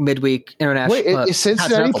have like midweek international. Wait, is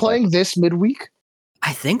Cincinnati playing this midweek?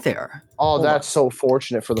 I think they are. Oh, that's so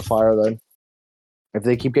fortunate for the Fire then. If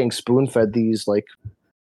they keep getting spoon-fed these, like,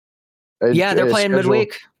 they're playing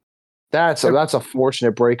midweek. That's a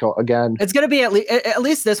fortunate break again. It's gonna be at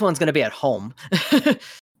least this one's gonna be at home,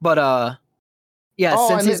 but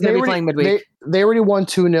since he's gonna be playing midweek, they already won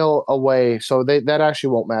 2-0 away, so that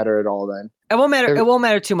actually won't matter at all. Then it won't matter. It won't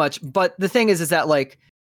matter too much. But the thing is that like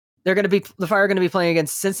the Fire are gonna be playing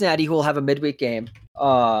against Cincinnati, who will have a midweek game.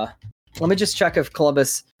 Let me just check if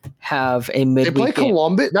Columbus have a midweek. They play game.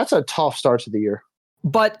 Columbus. That's a tough start to the year.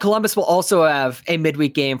 But Columbus will also have a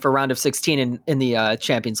midweek game for round of 16 in the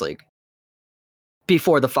Champions League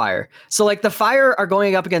before the Fire. So like the Fire are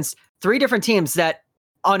going up against 3 different teams that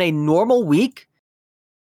on a normal week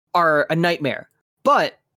are a nightmare.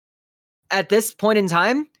 But at this point in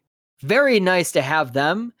time, very nice to have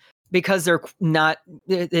them because they're not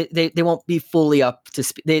they won't be fully up to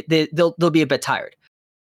speed. They'll be a bit tired.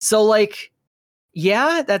 So like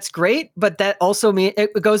yeah, that's great, but that also means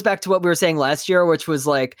it goes back to what we were saying last year, which was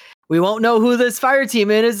like we won't know who this Fire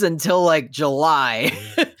team is until like July.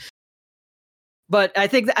 But I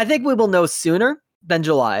think we will know sooner than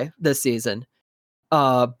July this season.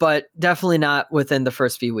 But definitely not within the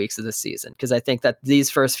first few weeks of the season, because I think that these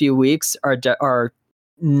first few weeks are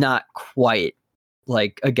not quite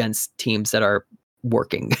like against teams that are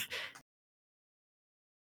working.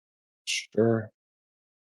 Sure.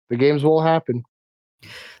 The games will happen.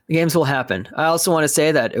 The games will happen. I also want to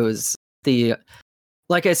say that it was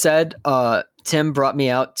like I said, Tim brought me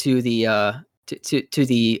out to the to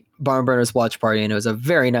the Barn Burners watch party, and it was a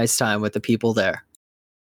very nice time with the people there.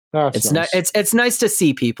 That's nice. It's nice to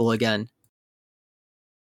see people again.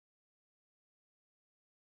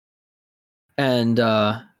 And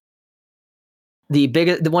one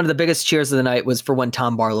of the biggest cheers of the night was for when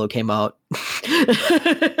Tom Barlow came out.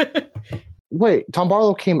 Wait, Tom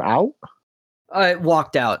Barlow came out?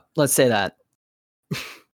 Walked out. Let's say that.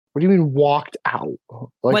 What do you mean walked out?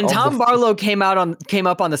 Like when Tom Barlow came up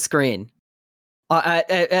on the screen,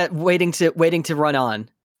 waiting to run on.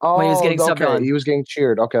 When he was getting subbed on. He was getting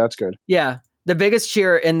cheered. Okay, that's good. Yeah, the biggest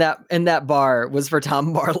cheer in that bar was for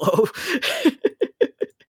Tom Barlow.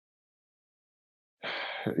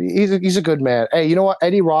 He's a good man. Hey, you know what?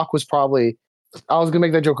 Eddie Rock was probably. I was gonna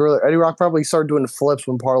make that joke earlier. Eddie Rock probably started doing flips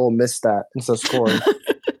when Barlow missed that instead of scoring.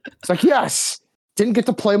 It's like, yes, didn't get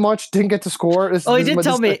to play much, didn't get to score. This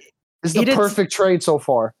is the perfect trade so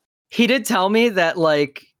far. He did tell me that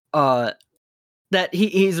like that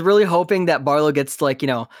he's really hoping that Barlow gets like,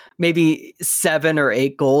 maybe 7 or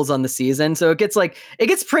 8 goals on the season. So it gets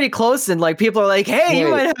pretty close, and like people are like, hey,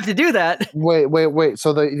 you might have to do that. Wait.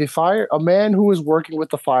 So the Fire, a man who is working with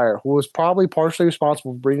the Fire, who was probably partially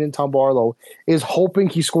responsible for bringing in Tom Barlow, is hoping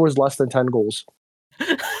he scores less than 10 goals.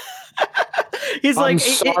 I'm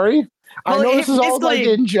sorry. I know this is all like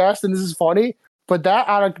in jest and this is funny, but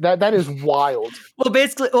that is wild. Well,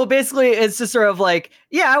 basically, it's just sort of like,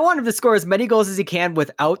 yeah, I want him to score as many goals as he can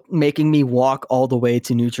without making me walk all the way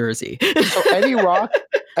to New Jersey. So Eddie Rock,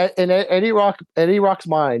 in Eddie Rock's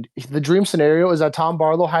mind, the dream scenario is that Tom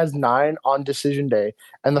Barlow has 9 on decision day,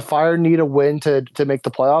 and the Fire need a win to make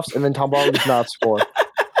the playoffs, and then Tom Barlow does not score.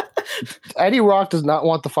 Eddie Rock does not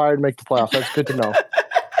want the Fire to make the playoffs. That's good to know.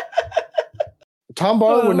 Tom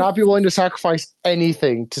Barlow would not be willing to sacrifice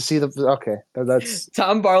anything to see the. Okay, that's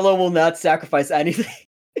Tom Barlow will not sacrifice anything.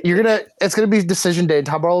 It's gonna be decision day. And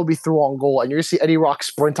Tom Barlow will be through on goal, and you're gonna see Eddie Rock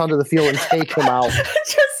sprint onto the field and take him out.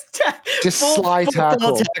 Just slide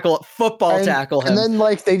tackle, football tackle him, and then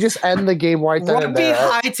like they just end the game right then and there.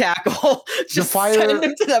 High tackle, just send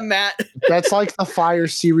him to the mat. That's like the Fire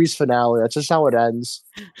series finale. That's just how it ends.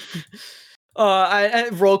 I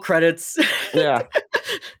roll credits. Yeah.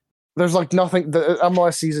 There's like nothing. The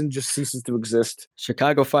MLS season just ceases to exist.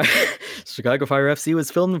 Chicago Fire FC was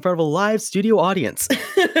filmed in front of a live studio audience.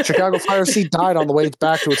 Chicago Fire FC died on the way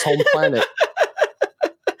back to its home planet.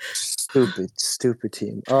 Stupid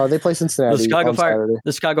team. They play Cincinnati on Saturday.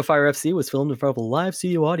 The Chicago Fire FC was filmed in front of a live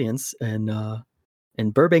studio audience in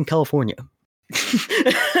Burbank, California.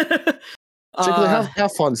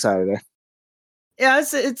 Have fun Saturday. Yeah,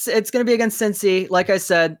 it's going to be against Cincy. Like I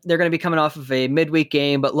said, they're going to be coming off of a midweek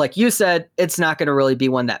game, but like you said, it's not going to really be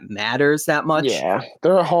one that matters that much. Yeah,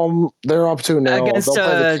 they're at home. They're up 2-0 against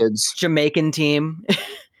a Jamaican team.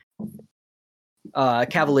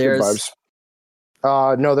 Cavaliers.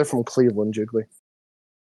 No, they're from Cleveland, Jiggly.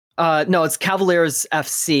 No, it's Cavaliers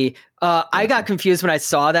FC. I got confused when I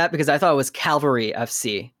saw that because I thought it was Calvary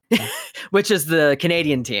FC, which is the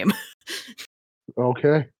Canadian team.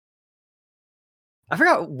 Okay. I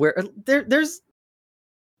forgot where there's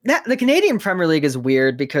that. The Canadian Premier League is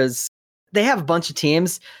weird because they have a bunch of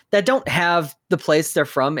teams that don't have the place they're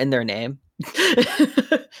from in their name.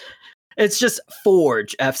 It's just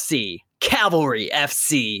Forge FC, Cavalry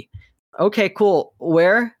FC. Okay, cool.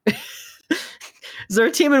 Where? Is there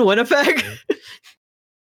a team in Winnipeg?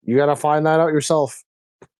 You gotta find that out yourself.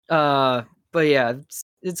 But yeah,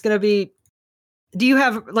 it's gonna be. Do you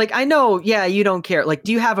have like? I know. Yeah, you don't care. Like,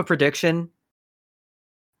 do you have a prediction?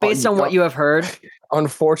 Based on what you have heard?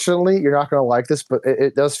 Unfortunately, you're not going to like this, but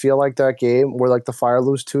it does feel like that game where like the Fire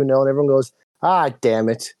lose 2-0 and everyone goes, damn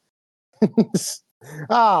it.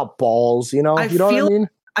 Balls, you know? You know what I mean?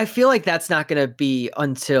 I feel like that's not going to be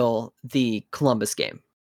until the Columbus game.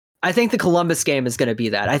 I think the Columbus game is going to be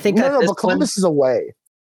that. I think but Columbus is away.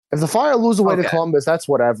 If the Fire lose away to Columbus, that's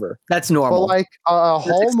whatever. That's normal. But like a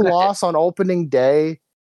home loss on opening day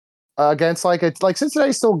against like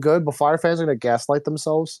Cincinnati's still good, but Fire fans are gonna gaslight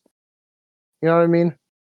themselves. You know what I mean?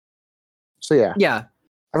 So yeah.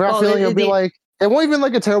 I've got a feeling it'll be like it won't even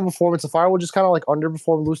like a terrible performance. The Fire will just kind of like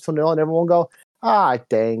underperform, lose 2-0, and everyone will go,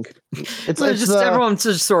 dang. It's just everyone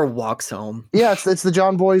just sort of walks home. Yeah, it's the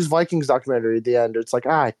John Boys Vikings documentary at the end. It's like,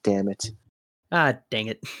 damn it. Dang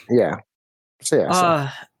it. Yeah. So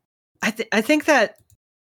yeah. I think that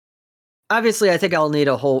obviously, I think I'll need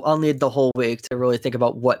the whole week to really think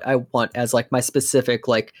about what I want as like my specific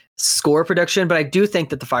like score prediction. But I do think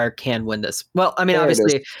that the Fire can win this. Well, I mean,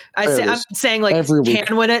 obviously, I'm saying like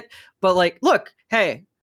can win it, but like, look, hey,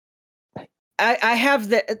 I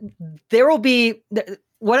have there will be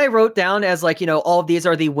what I wrote down as like, you know, all of these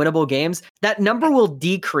are the winnable games. That number will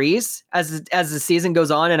decrease as the season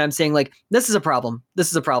goes on. And I'm saying like, this is a problem. This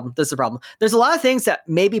is a problem. This is a problem. There's a lot of things that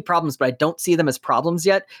may be problems, but I don't see them as problems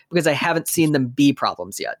yet because I haven't seen them be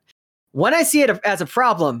problems yet. When I see it as a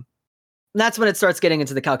problem, that's when it starts getting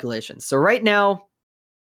into the calculations. So right now,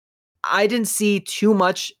 I didn't see too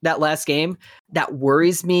much that last game that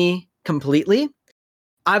worries me completely.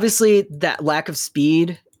 Obviously, that lack of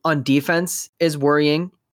speed on defense is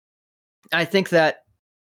worrying. I think that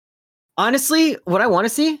honestly, what I want to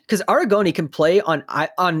see, because Aragoni can play on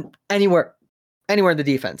anywhere in the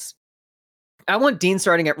defense. I want Dean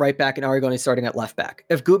starting at right back and Aragoni starting at left back.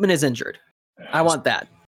 If Gutman is injured, I want that.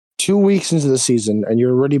 2 weeks into the season, and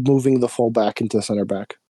you're already moving the full back into center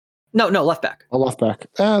back. No, left back. A left back.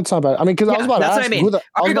 It's not bad. I mean, because I was about to ask,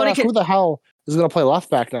 who the hell is going to play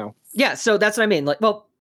left back now? Yeah, so that's what I mean. Like, well,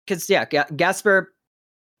 because Gasper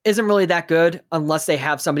isn't really that good unless they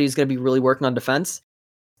have somebody who's going to be really working on defense.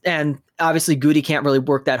 And obviously Goody can't really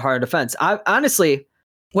work that hard on defense. Honestly,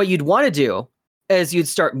 what you'd want to do is you'd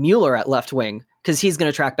start Mueller at left wing because he's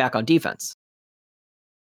going to track back on defense.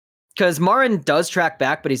 Because Marin does track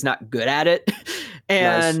back, but he's not good at it.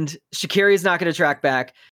 And Shaqiri is not going to track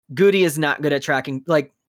back. Goody is not good at tracking.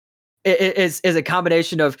 Like, it is a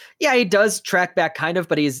combination of, he does track back kind of,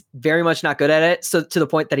 but he's very much not good at it. So to the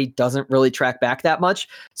point that he doesn't really track back that much.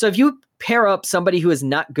 So if you pair up somebody who is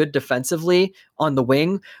not good defensively on the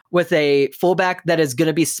wing with a fullback that is going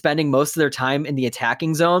to be spending most of their time in the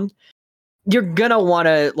attacking zone, you're going to want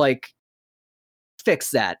to like fix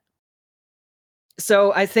that.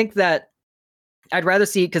 So I think that I'd rather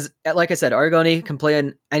see, because like I said, Argoni can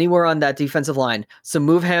play anywhere on that defensive line. So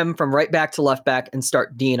move him from right back to left back and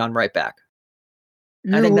start Dean on right back.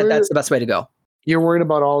 I think that's the best way to go. You're worried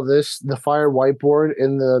about all this. The fire whiteboard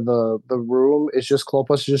in the room is just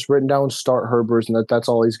Klopas just written down start Herbers, and that's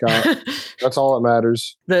all he's got. That's all that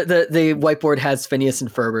matters. The whiteboard has Phineas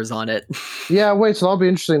and Ferbers on it. Yeah, wait, so that'll be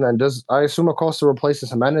interesting then. I assume Acosta replaces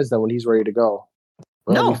Jimenez then when he's ready to go?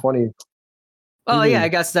 That'll be funny. Oh yeah, I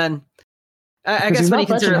guess then. I guess when you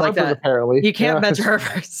consider it like that, apparently you can't bench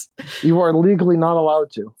Herbers. You are legally not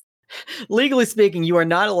allowed to. Legally speaking, you are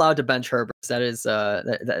not allowed to bench Herbers. That is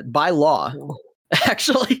that by law.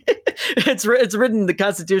 Actually, it's written in the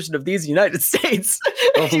Constitution of these United States.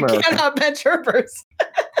 You cannot bench Herbers.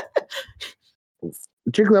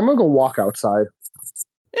 Jiggly, I'm gonna go walk outside.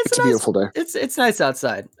 It's a beautiful day. It's nice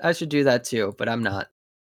outside. I should do that too, but I'm not.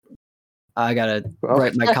 I gotta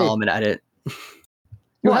write my column and edit.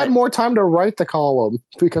 You had more time to write the column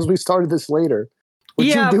because we started this later. What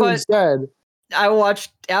you do instead? I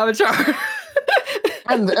watched Avatar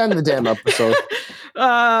and the damn episode.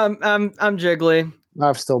 I'm Jiggly.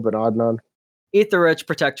 I've still been Adnan. Eat the rich,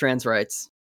 protect trans rights.